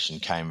reputation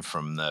came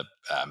from the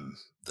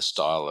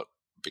style that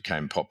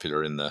became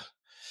popular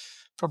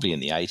probably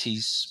in the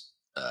 80s.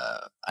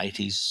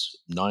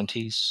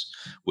 90s,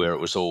 where it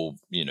was all,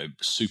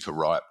 super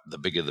ripe, the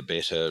bigger the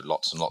better,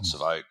 lots and lots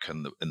of oak,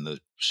 and the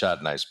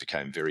Chardonnays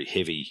became very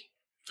heavy,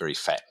 very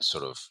fat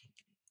sort of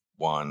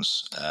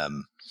wines.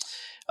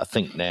 I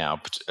think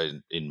now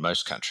in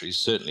most countries,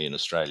 certainly in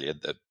Australia,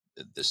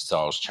 the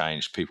styles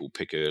change. People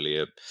pick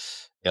earlier.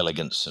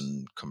 Elegance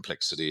and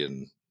complexity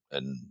and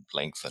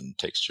length and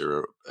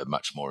texture are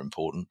much more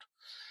important.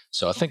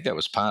 So I think that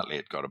was partly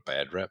it got a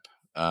bad rap.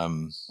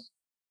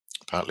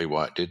 Partly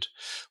why it did.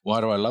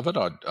 Why do I love it?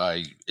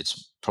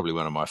 It's probably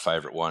one of my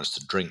favourite wines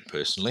to drink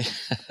personally.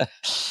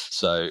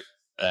 So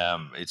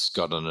it's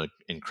got an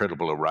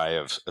incredible array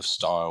of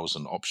styles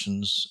and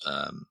options.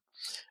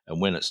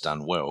 And when it's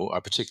done well,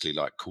 I particularly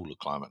like cooler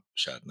climate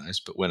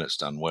Chardonnays, but when it's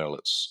done well,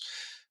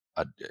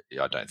 I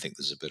don't think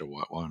there's a better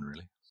white wine,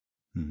 really.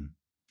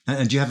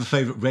 And do you have a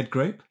favourite red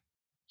grape?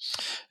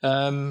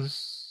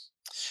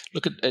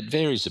 Look, it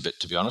varies a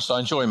bit, to be honest. I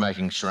enjoy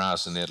making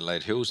Shiraz in the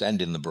Adelaide Hills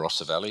and in the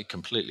Barossa Valley,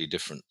 completely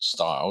different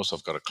styles.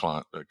 I've got a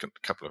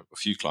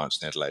few clients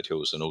in the Adelaide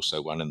Hills and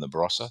also one in the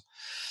Barossa.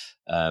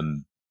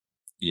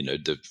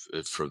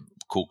 For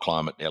cool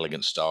climate,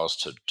 elegant styles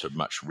to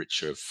much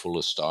richer,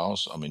 fuller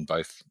styles. I mean,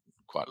 both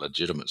quite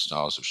legitimate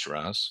styles of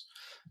Shiraz,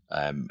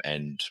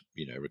 and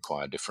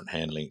require different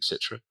handling,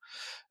 etc.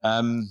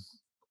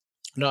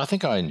 No, I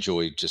think I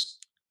enjoy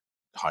just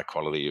high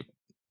quality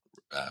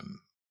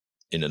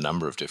in a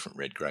number of different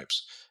red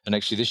grapes. And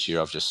actually this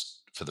year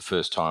for the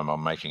first time,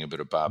 I'm making a bit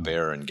of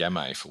Barbera and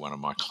Gamay for one of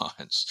my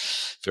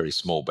clients. Very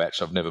small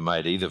batch. I've never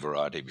made either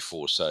variety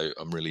before, so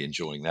I'm really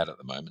enjoying that at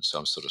the moment. So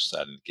I'm sort of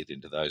starting to get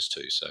into those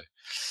two. So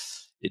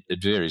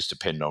it varies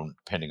depending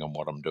on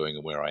what I'm doing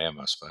and where I am,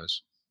 I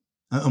suppose.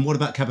 And what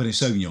about Cabernet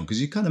Sauvignon? Because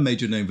you kind of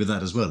made your name with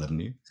that as well, haven't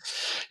you?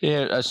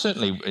 Yeah,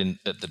 certainly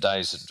at the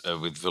days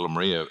with Villa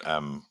Maria,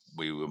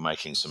 we were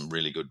making some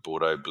really good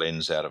Bordeaux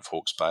blends out of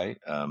Hawke's Bay.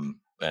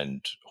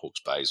 And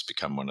Hawke's Bay has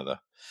become one of the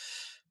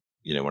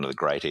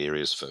great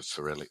areas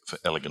for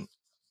elegant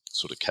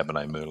sort of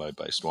Cabernet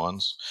Merlot-based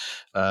wines.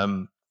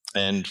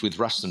 And with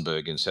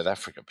Rustenburg in South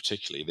Africa,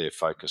 particularly, their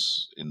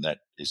focus in that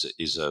is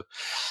it's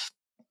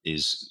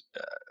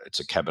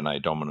a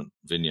Cabernet dominant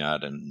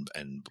vineyard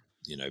and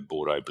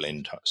Bordeaux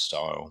blend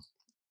style.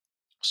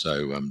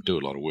 So do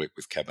a lot of work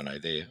with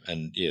Cabernet there,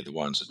 and the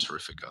wines are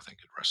terrific, I think,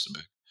 at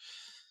Rustenburg.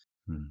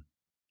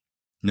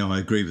 No, I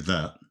agree with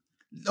that.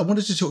 I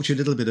wanted to talk to you a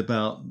little bit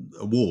about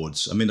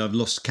awards. I mean, I've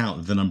lost count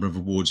of the number of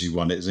awards you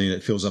won.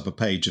 It fills up a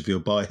page of your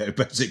bio,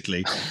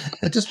 basically.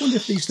 I just wonder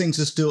if these things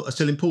are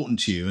still important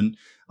to you. And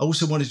I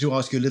also wanted to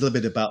ask you a little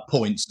bit about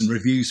points and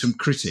reviews from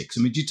critics.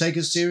 I mean, do you take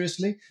us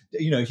seriously?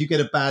 If you get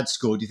a bad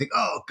score, do you think,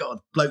 oh, God,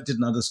 bloke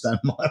didn't understand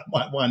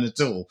my wine at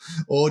all?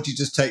 Or do you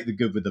just take the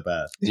good with the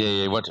bad?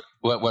 Yeah.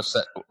 What's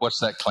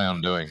that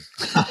clown doing?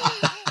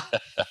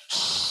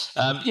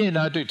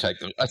 I do take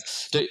them. I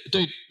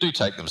do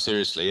take them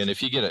seriously. And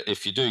if you've got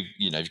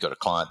a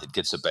client that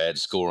gets a bad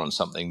score on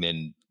something,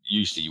 then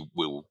usually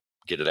we'll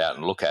get it out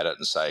and look at it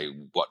and say,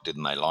 what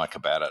didn't they like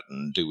about it,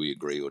 and do we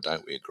agree or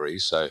don't we agree?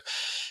 So,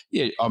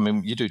 I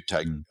mean,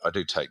 I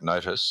do take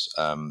notice.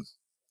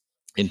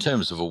 In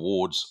terms of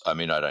awards, I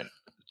mean, I don't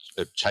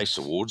chase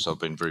awards. I've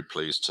been very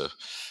pleased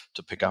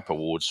to pick up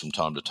awards from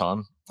time to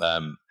time.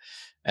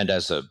 And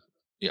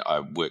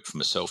I work for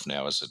myself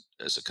now as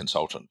a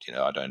consultant.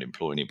 I don't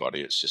employ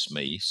anybody. It's just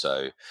me.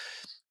 So,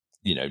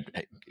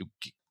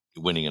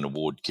 winning an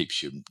award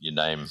keeps your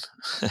name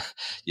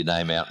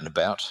out and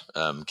about.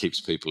 Keeps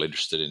people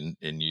interested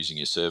in using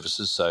your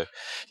services. So,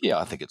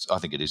 I think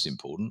it is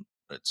important.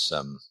 It's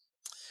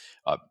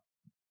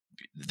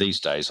these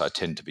days I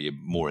tend to be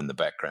more in the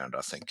background.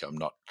 I think I'm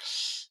not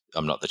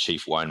the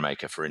chief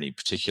winemaker for any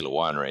particular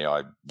winery.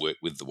 I work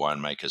with the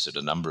winemakers at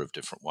a number of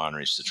different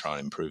wineries to try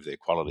and improve their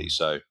quality.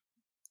 So,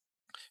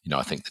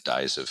 I think the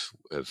days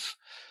of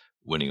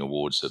winning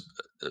awards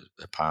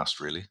are past,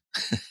 really.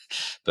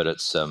 But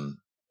it's I'm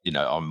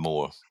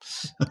more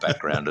a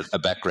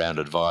background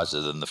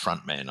advisor than the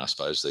front man, I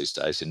suppose, these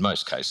days. In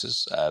most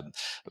cases,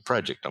 the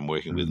project I'm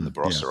working with in the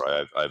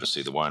Barossa, I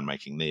oversee the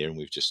winemaking there, and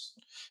we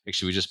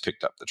just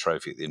picked up the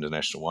trophy at the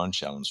International Wine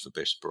Challenge for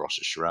best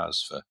Barossa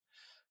Shiraz for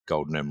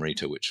Golden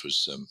Amrita, which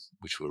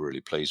we're really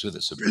pleased with.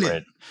 It's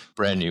a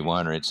brand new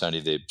winery. It's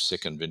only their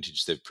second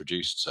vintage they've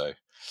produced, so.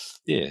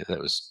 Yeah, that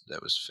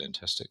was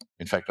fantastic.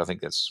 In fact, I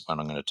think that's one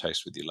I'm going to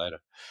taste with you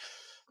later.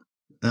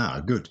 Ah,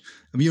 good.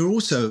 I mean, you're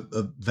also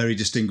a very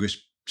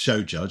distinguished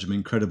show judge. I mean,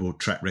 incredible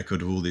track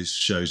record of all these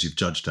shows you've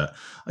judged at.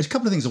 There's a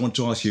couple of things I want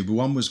to ask you.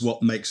 One was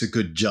what makes a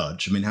good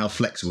judge? I mean, how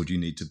flexible do you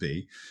need to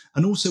be?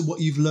 And also what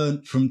you've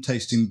learned from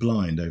tasting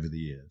blind over the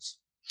years.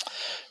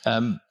 I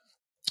mean,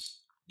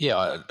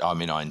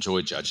 I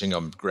enjoy judging.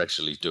 I'm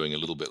gradually doing a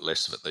little bit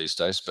less of it these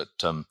days, but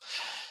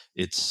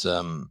it's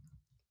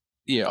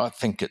I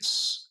think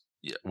it's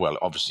well,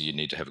 obviously you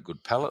need to have a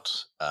good palate.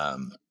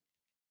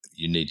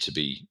 You need to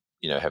be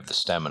have the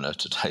stamina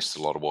to taste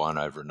a lot of wine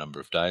over a number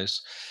of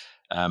days.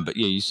 But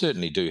you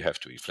certainly do have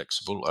to be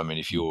flexible. I mean,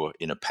 if you're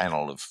in a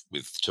panel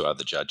with two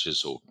other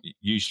judges, or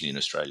usually in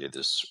Australia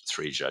there's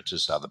 3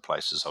 judges. Other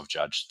places I've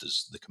judged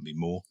there can be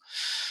more.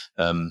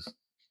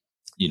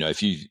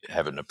 If you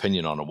have an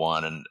opinion on a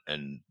wine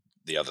and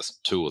the other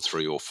 2 or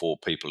 3 or 4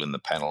 people in the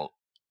panel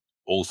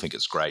all think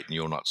it's great and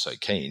you're not so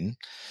keen,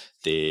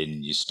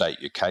 then you state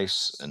your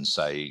case and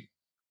say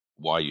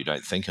why you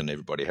don't think, and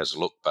everybody has a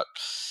look. But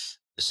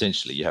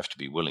essentially you have to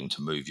be willing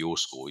to move your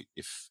score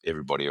if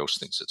everybody else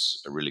thinks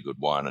it's a really good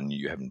wine and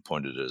you haven't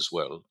pointed it as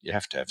well. You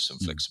have to have some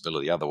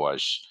flexibility,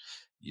 otherwise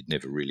you'd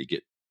never really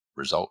get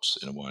results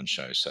in a wine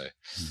show. So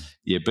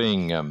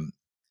being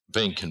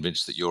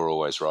convinced that you're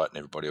always right and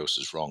everybody else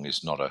is wrong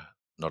is not a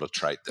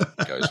trait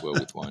that goes well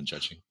with wine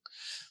judging.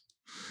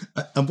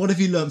 And what have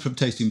you learned from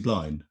tasting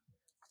blind?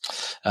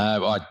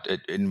 I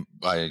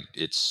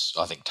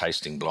think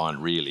tasting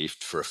blind really,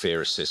 for a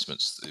fair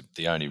assessment's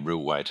the only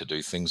real way to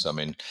do things. I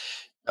mean,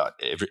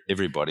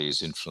 everybody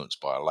is influenced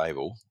by a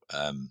label,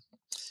 and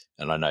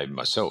I know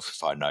myself,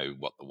 if I know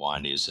what the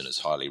wine is and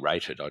it's highly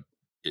rated,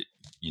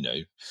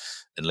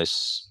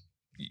 unless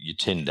you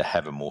tend to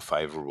have a more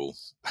favourable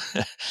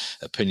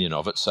opinion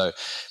of it. So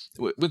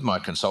with my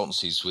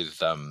consultancies,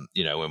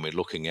 when we're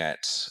looking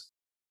at,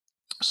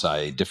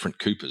 say, different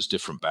coopers,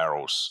 different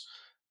barrels,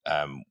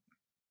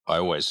 I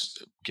always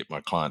get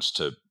my clients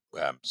to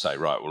say,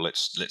 right, well,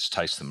 let's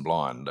taste them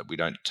blind. We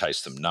don't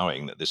taste them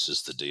knowing that this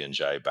is the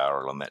D&J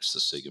barrel and that's the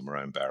Seagull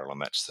Marone barrel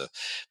and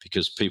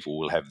because people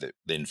will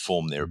then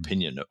form their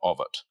opinion of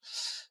it,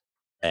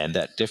 and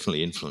that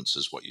definitely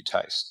influences what you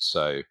taste.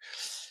 So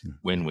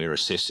when we're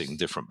assessing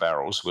different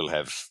barrels, we'll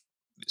have,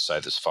 say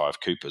there's 5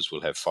 coopers,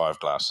 we'll have 5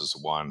 glasses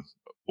of wine,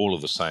 all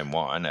of the same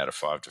wine out of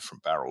 5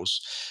 different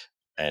barrels,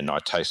 and I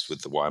taste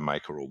with the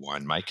winemaker or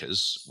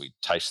winemakers. We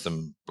taste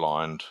them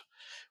blind.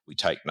 We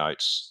take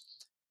notes,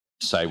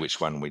 say which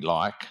one we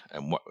like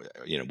and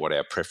what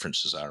our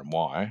preferences are and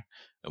why,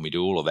 and we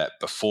do all of that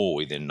before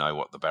we then know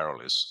what the barrel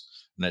is.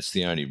 And that's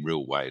the only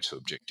real way to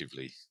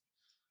objectively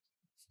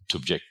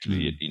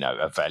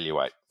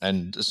evaluate.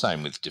 And the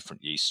same with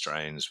different yeast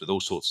strains, with all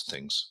sorts of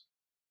things.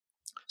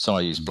 So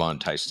I use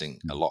blind tasting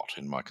a lot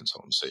in my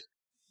consultancy.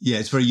 Yeah,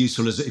 it's very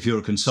useful as if you're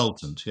a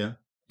consultant, yeah?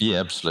 Yeah,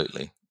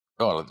 absolutely.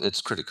 Oh,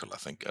 it's critical, I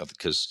think,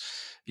 because,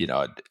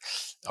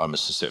 I'm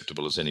as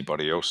susceptible as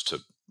anybody else to,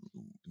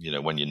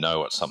 when you know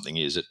what something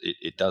is,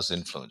 it does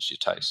influence your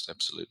taste.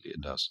 Absolutely,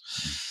 it does.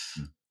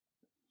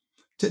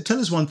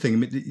 Tell us one thing. I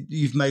mean,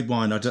 you've made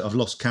wine. I've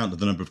lost count of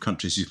the number of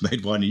countries you've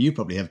made wine in. You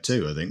probably have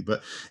too, I think.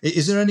 But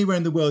is there anywhere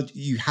in the world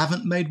you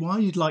haven't made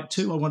wine you'd like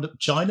to? I wonder,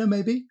 China,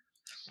 maybe?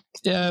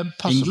 Yeah,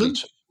 possibly.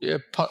 England?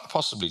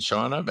 Possibly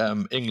China.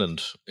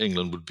 England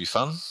would be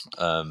fun.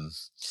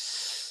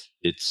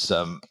 It's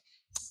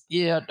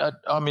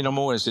I mean, I'm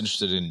always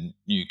interested in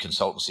new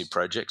consultancy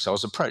projects. I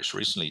was approached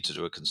recently to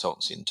do a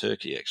consultancy in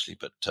Turkey, actually,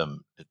 but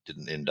it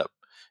didn't end up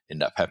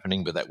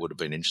happening. But that would have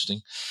been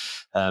interesting.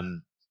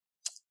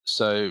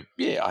 So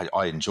yeah,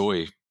 I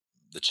enjoy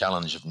the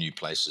challenge of new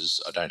places.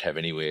 I don't have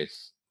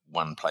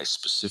one place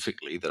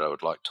specifically that I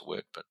would like to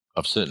work, but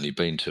I've certainly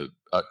been to.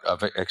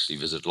 I've actually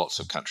visited lots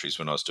of countries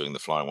when I was doing the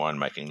fly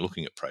winemaking,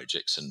 looking at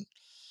projects and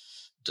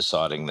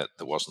deciding that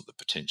there wasn't the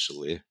potential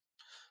there.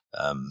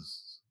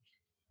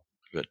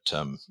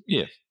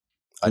 Yeah.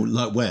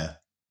 Like where?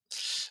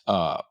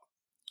 One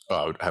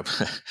of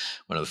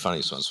the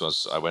funniest ones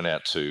was I went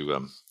out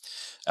to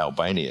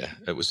Albania.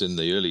 It was in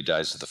the early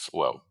days of a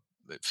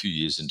few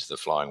years into the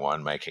flying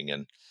winemaking,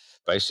 and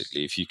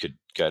basically, if you could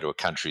go to a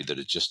country that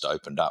had just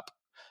opened up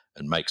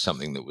and make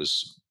something that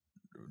was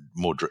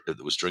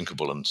that was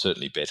drinkable and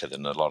certainly better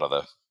than a lot of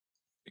the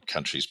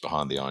countries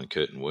behind the Iron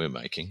Curtain were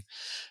making,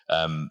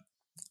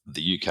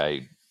 the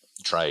UK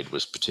trade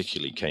was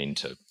particularly keen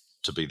to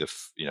be the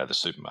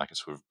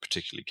supermarkets were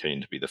particularly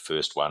keen to be the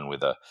first one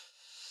with a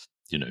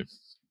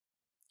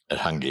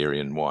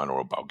Hungarian wine or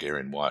a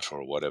Bulgarian white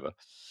or whatever.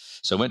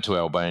 So I went to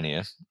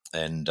Albania,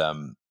 and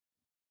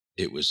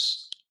it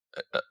was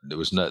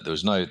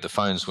the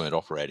phones weren't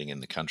operating in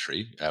the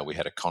country. We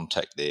had a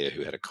contact there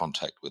who had a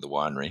contact with a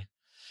winery.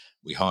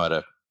 We got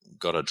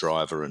a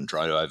driver and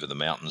drove over the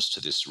mountains to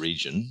this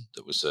region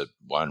that was a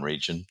wine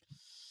region.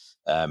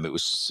 It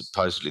was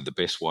supposedly the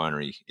best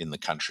winery in the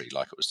country,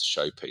 like it was the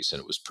showpiece, and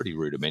it was pretty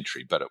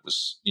rudimentary, but it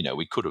was,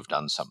 we could have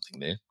done something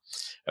there.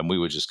 And we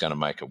were just going to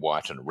make a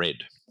white and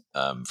red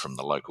from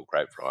the local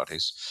grape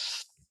varieties.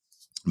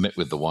 Met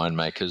with the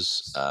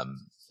winemakers,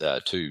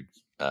 two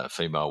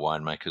female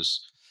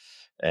winemakers,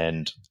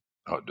 and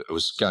I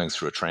was going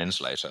through a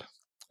translator,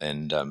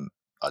 and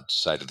I'd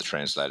say to the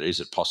translator, is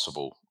it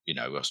possible,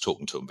 I was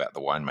talking to him about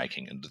the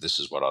winemaking, and this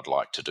is what I'd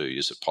like to do.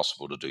 Is it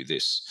possible to do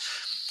this?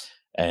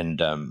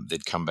 And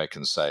they'd come back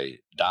and say,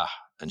 da,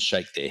 and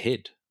shake their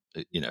head,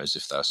 as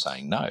if they were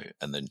saying no.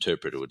 And the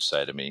interpreter would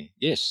say to me,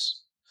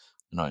 yes.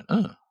 And I went,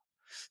 oh.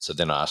 So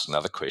then I asked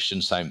another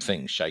question, same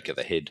thing, shake of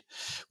the head.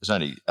 It was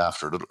only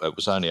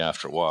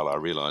after a while I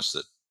realised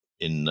that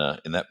in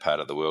that part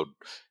of the world,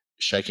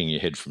 shaking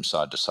your head from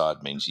side to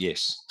side means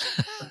yes.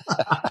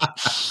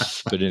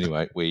 But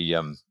anyway, we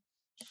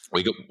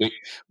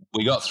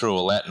got through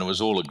all that, and it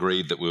was all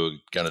agreed that we were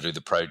going to do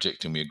the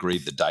project, and we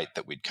agreed the date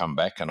that we'd come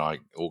back, and I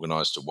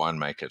organised a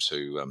winemaker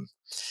to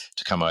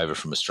come over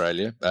from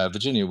Australia.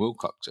 Virginia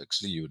Wilcox,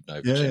 actually, you would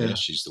know Virginia. Yeah.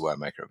 She's the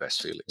winemaker of As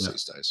Felix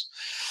these days.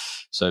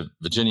 So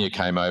Virginia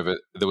came over.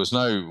 There was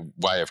no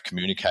way of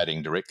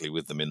communicating directly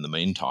with them in the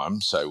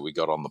meantime, so we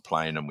got on the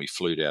plane and we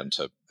flew down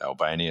to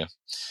Albania.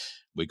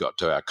 We got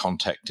to our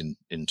contact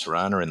in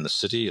Tirana in the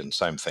city, and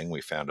same thing, we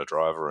found a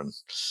driver and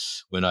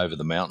went over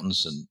the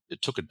mountains, and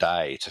it took a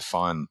day to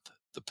find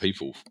the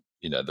people,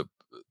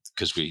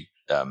 because they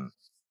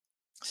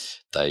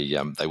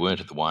weren't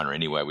at the winery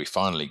anyway. We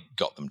finally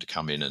got them to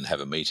come in and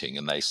have a meeting,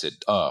 and they said,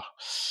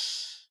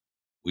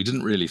 we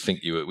didn't really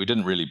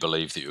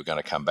believe that you were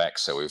going to come back,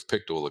 so we've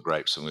picked all the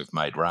grapes and we've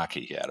made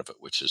raki out of it,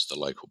 which is the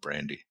local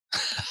brandy.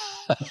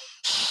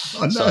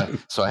 Oh, no.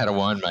 So I had a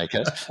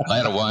winemaker. I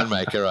had a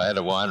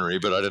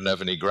winery, but I didn't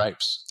have any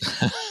grapes.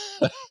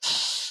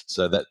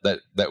 So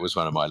that was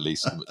one of my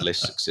less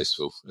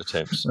successful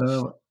attempts.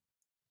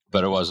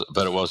 But it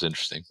was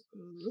interesting.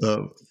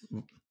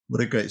 What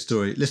a great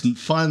story. Listen,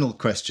 final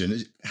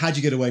question. How'd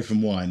you get away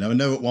from wine? Now, I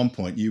know at one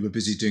point you were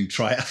busy doing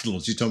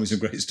triathlons. You told me some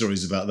great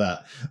stories about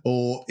that.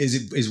 Or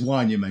is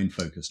wine your main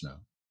focus now?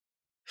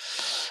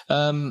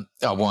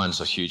 Wine's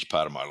a huge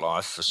part of my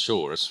life, for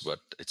sure. It's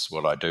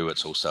what I do.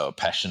 It's also a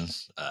passion.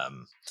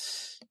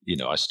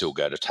 I still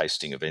go to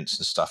tasting events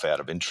and stuff out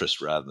of interest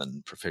rather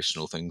than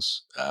professional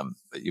things. I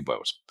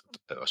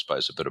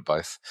suppose a bit of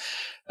both.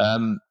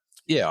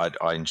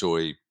 I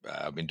enjoy.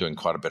 I've been doing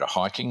quite a bit of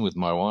hiking with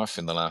my wife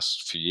in the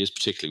last few years,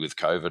 particularly with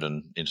COVID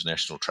and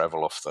international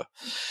travel off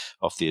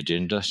the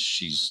agenda.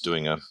 She's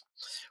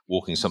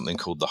walking something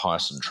called the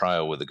Hyson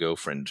Trail with a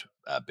girlfriend,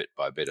 bit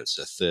by bit. It's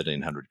a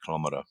 1,300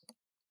 kilometre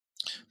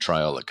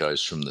trail that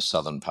goes from the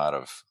southern part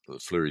of the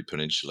Fleury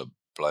Peninsula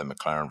below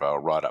McLaren Vale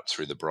right up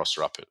through the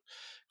Barossa, up at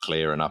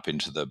Clare and up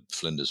into the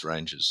Flinders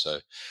Ranges. So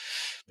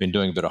been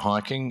doing a bit of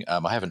hiking.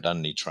 I haven't done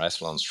any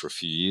triathlons for a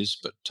few years,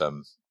 but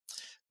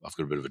I've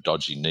got a bit of a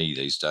dodgy knee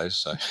these days.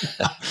 So,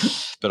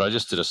 but I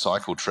just did a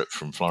cycle trip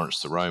from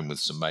Florence to Rome with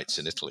some mates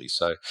in Italy.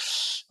 So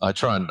I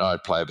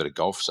play a bit of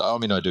golf. So, I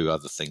mean, I do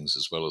other things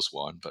as well as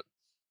wine, but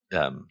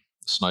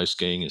snow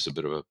skiing is a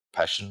bit of a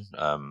passion.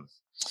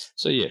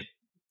 So yeah,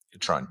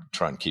 try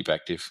and keep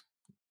active.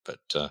 But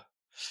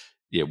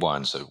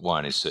wine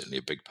is certainly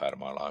a big part of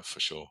my life for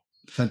sure.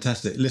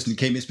 Fantastic. Listen,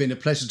 Kym, it's been a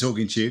pleasure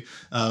talking to you.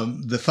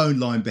 The phone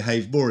line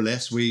behaved more or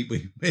less.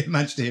 We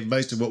managed to hear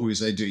most of what we were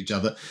saying to each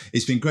other.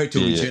 It's been great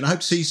talking to you, and I hope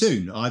to see you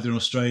soon, either in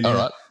Australia,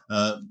 all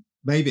right.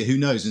 Maybe, who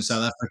knows, in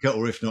South Africa,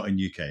 or if not, in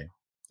UK.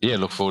 Yeah,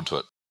 look forward to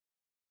it.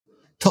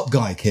 Top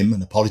guy, Kym,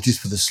 and apologies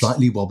for the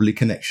slightly wobbly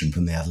connection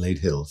from the Adelaide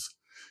Hills.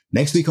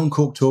 Next week on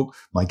Cork Talk,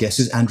 my guest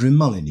is Andrew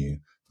Molyneux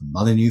from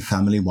Molyneux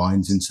Family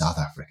Wines in South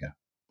Africa.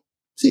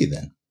 See you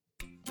then.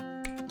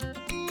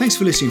 Thanks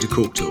for listening to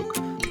Cork Talk.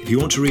 If you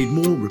want to read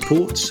more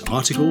reports,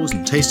 articles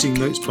and tasting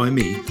notes by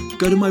me,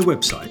 go to my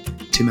website,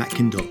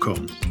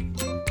 timatkin.com.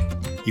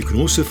 You can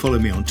also follow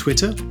me on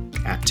Twitter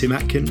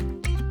 @timatkin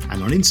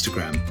and on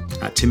Instagram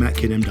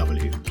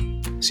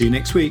 @timatkinmw. See you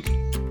next week.